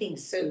a bathing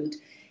suit,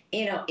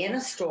 in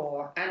a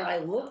store, and I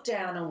looked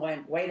down and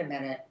went, wait a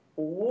minute.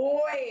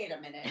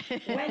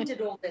 When did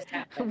all this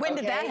happen? When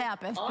did that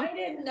happen? I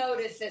didn't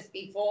notice this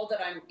before,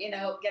 that I'm,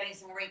 getting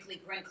some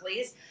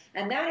crinklies.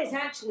 And that is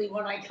actually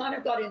when I kind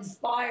of got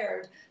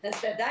inspired and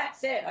said,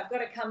 that's it. I've got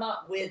to come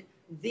up with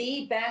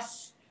the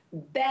best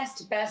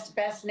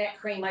neck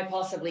cream I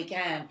possibly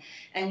can.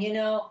 And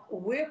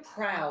we're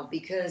proud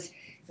because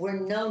we're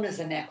known as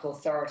a neck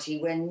authority.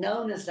 We're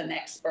known as an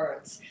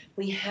experts.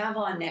 We have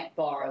our neck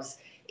bars.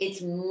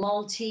 It's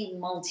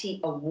multi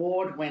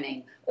award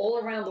winning all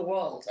around the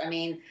world. I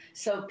mean,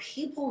 so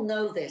people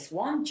know this.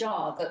 One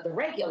jar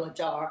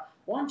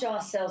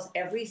sells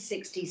every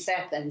 60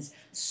 seconds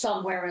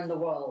somewhere in the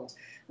world.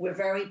 We're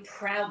very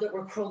proud that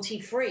we're cruelty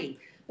free,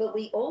 but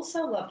we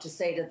also love to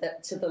say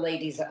to the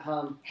ladies at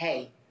home,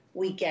 hey,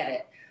 we get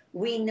it.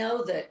 We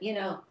know that,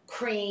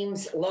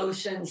 creams,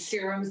 lotions,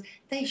 serums,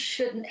 they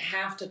shouldn't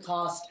have to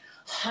cost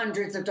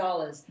hundreds of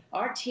dollars.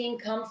 Our team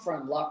come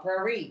from La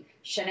Prairie,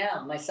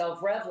 Chanel, myself,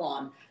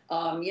 Revlon,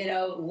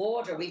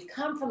 Lauder. We've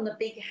come from the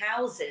big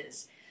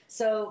houses.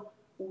 So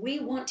we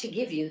want to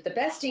give you the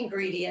best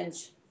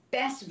ingredients,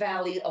 best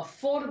value,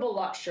 affordable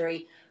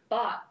luxury.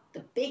 But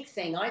the big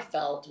thing I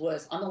felt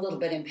was I'm a little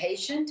bit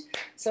impatient.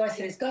 So I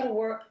said, it's got to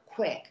work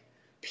quick.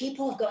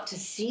 People have got to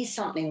see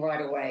something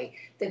right away.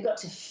 They've got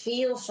to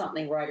feel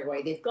something right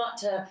away. They've got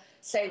to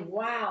say,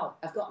 wow,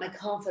 I've got my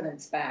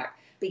confidence back.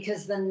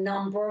 Because the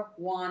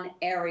 #1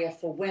 area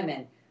for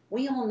women,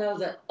 we all know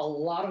that a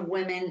lot of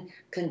women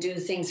can do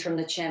things from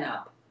the chin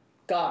up.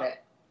 Got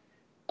it.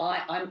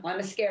 I'm a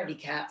scaredy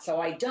cat,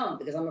 so I don't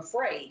because I'm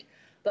afraid.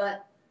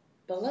 But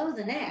below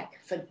the neck,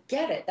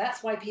 forget it.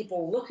 That's why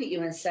people look at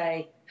you and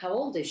say, how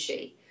old is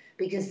she?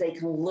 Because they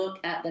can look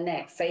at the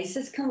neck.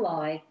 Faces can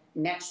lie,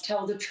 necks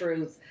tell the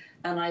truth.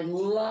 And I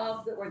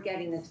love that we're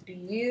getting this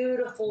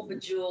beautiful,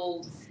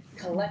 bejeweled,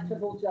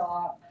 collectible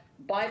jar.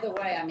 By the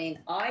way, I mean,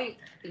 I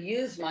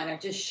use mine. I'm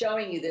just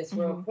showing you this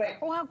real quick.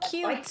 Oh, how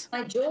cute. I put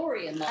my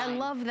jewelry in mine. I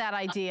love that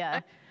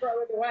idea. I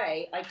throw it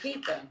away. I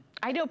keep them.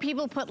 I know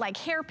people put like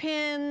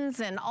hairpins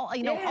and all,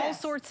 all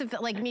sorts of,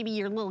 like maybe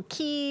your little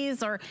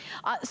keys or,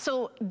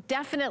 so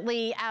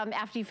definitely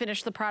after you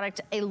finish the product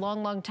a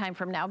long time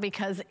from now,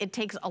 because it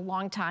takes a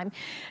long time,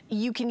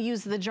 you can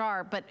use the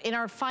jar. But in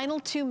our final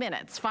 2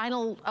 minutes,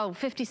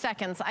 50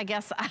 seconds, I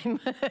guess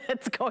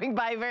it's going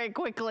by very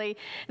quickly.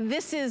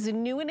 This is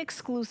new and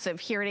exclusive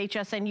here at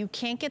HSN. You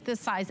can't get this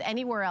size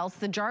anywhere else.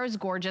 The jar is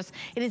gorgeous.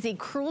 It is a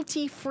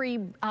cruelty-free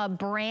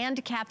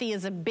brand. Kathy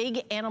is a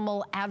big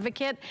animal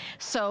advocate,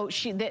 so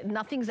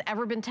nothing's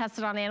ever been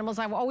tested on animals.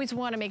 I always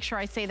want to make sure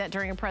I say that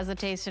during a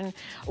presentation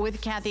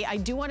with Kathy. I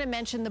do want to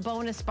mention the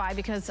bonus buy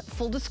because,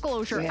 full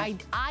disclosure,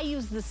 I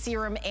use the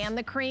serum and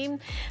the cream.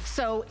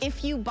 So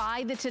if you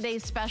buy the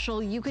Today's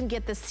Special, you can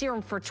get the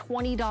serum for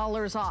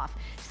 $20 off.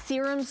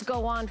 Serums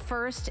go on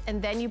first,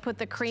 and then you put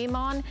the cream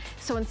on.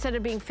 So instead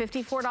of being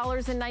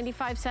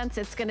 $54.95,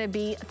 it's going to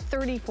be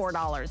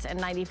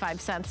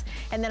 $34.95.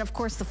 And then, of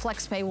course, the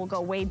FlexPay will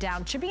go way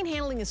down. Shipping and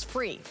handling is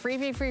free. Free.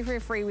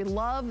 We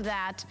love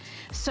that.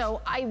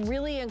 So I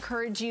really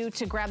encourage you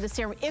to grab the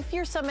serum. If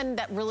you're someone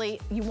that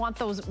really, you want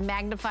those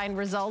magnifying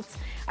results,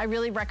 I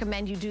really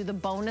recommend you do the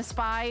bonus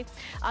buy.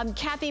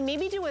 Kathy,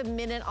 maybe do a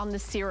minute on the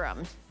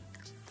serum.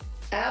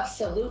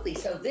 Absolutely.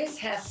 So this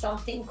has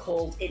something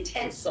called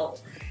Intensol,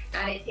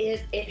 and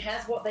it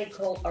has what they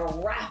call a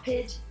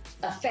rapid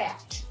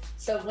effect.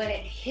 So when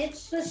it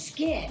hits the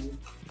skin,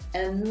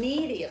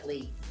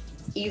 immediately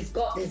you've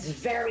got this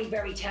very,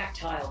 very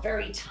tactile,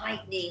 very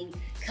tightening,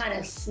 kind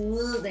of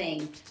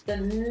smoothing. The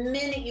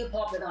minute you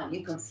pop it on,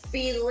 you can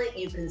feel it,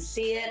 you can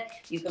see it,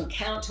 you can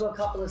count to a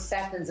couple of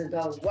seconds and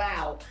go,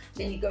 wow.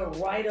 Then you go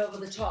right over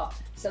the top.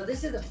 So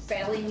this is a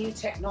fairly new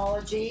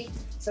technology.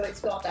 So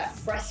it's got that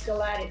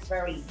Frescolite, it's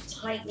very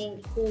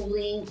tightening,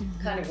 cooling,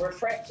 kind of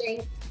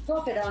refreshing.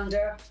 Pop it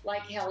under,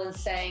 like Helen's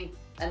saying,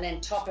 and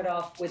then top it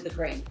off with the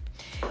cream.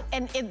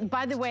 And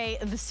by the way,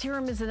 the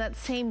serum is in that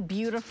same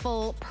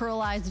beautiful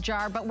pearlized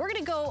jar, but we're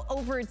gonna go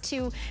over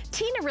to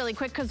Tina really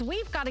quick because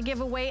we've got to give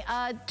away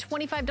a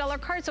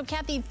 $25 card. So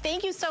Kathy,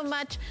 thank you so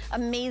much.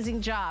 Amazing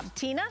job.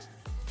 Tina?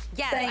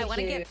 Yes,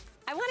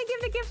 I want to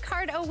give the gift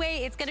card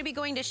away. It's going to be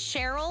going to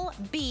Cheryl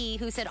B,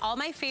 who said, all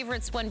my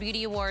favorites won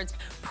beauty awards.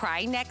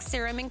 Pry Neck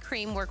Serum and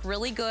Cream work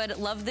really good.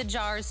 Love the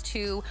jars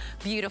too.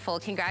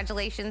 Beautiful.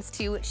 Congratulations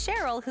to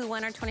Cheryl, who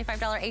won our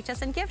 $25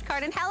 HSN gift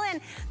card. And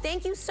Helen,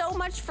 thank you so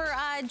much for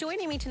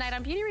joining me tonight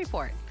on Beauty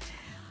Report.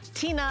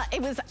 Tina, it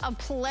was a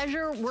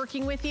pleasure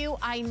working with you.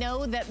 I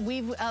know that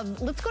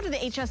let's go to the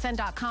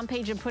hsn.com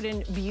page and put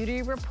in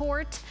Beauty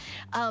Report.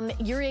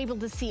 You're able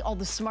to see all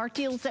the smart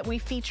deals that we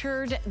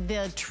featured,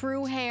 the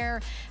True Hair,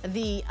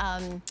 the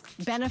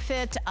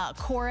Benefit,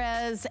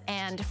 Korres,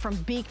 and from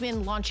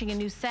Beekman launching a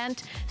new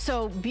scent.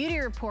 So Beauty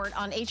Report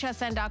on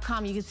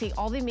hsn.com, you can see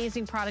all the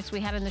amazing products we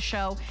had in the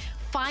show.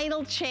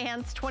 Final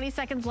chance, 20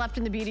 seconds left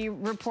in the Beauty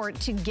Report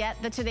to get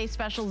the Today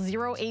Special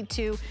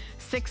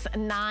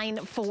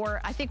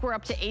 082694. I think we're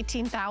up to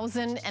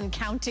 18,000 and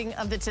counting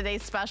of the Today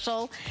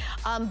Special.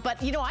 But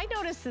you know, I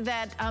noticed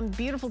that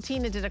beautiful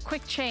Tina did a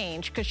quick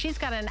change because she's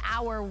got an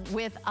hour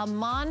with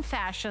Amon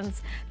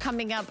Fashions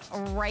coming up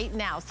right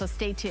now. So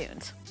stay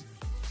tuned.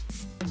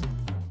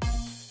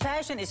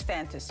 Fashion is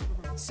fantasy.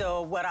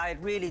 So what I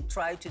really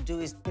try to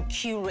do is to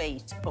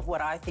curate of what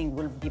I think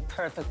will be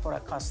perfect for a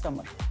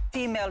customer.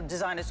 Female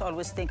designers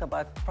always think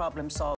about problem solving.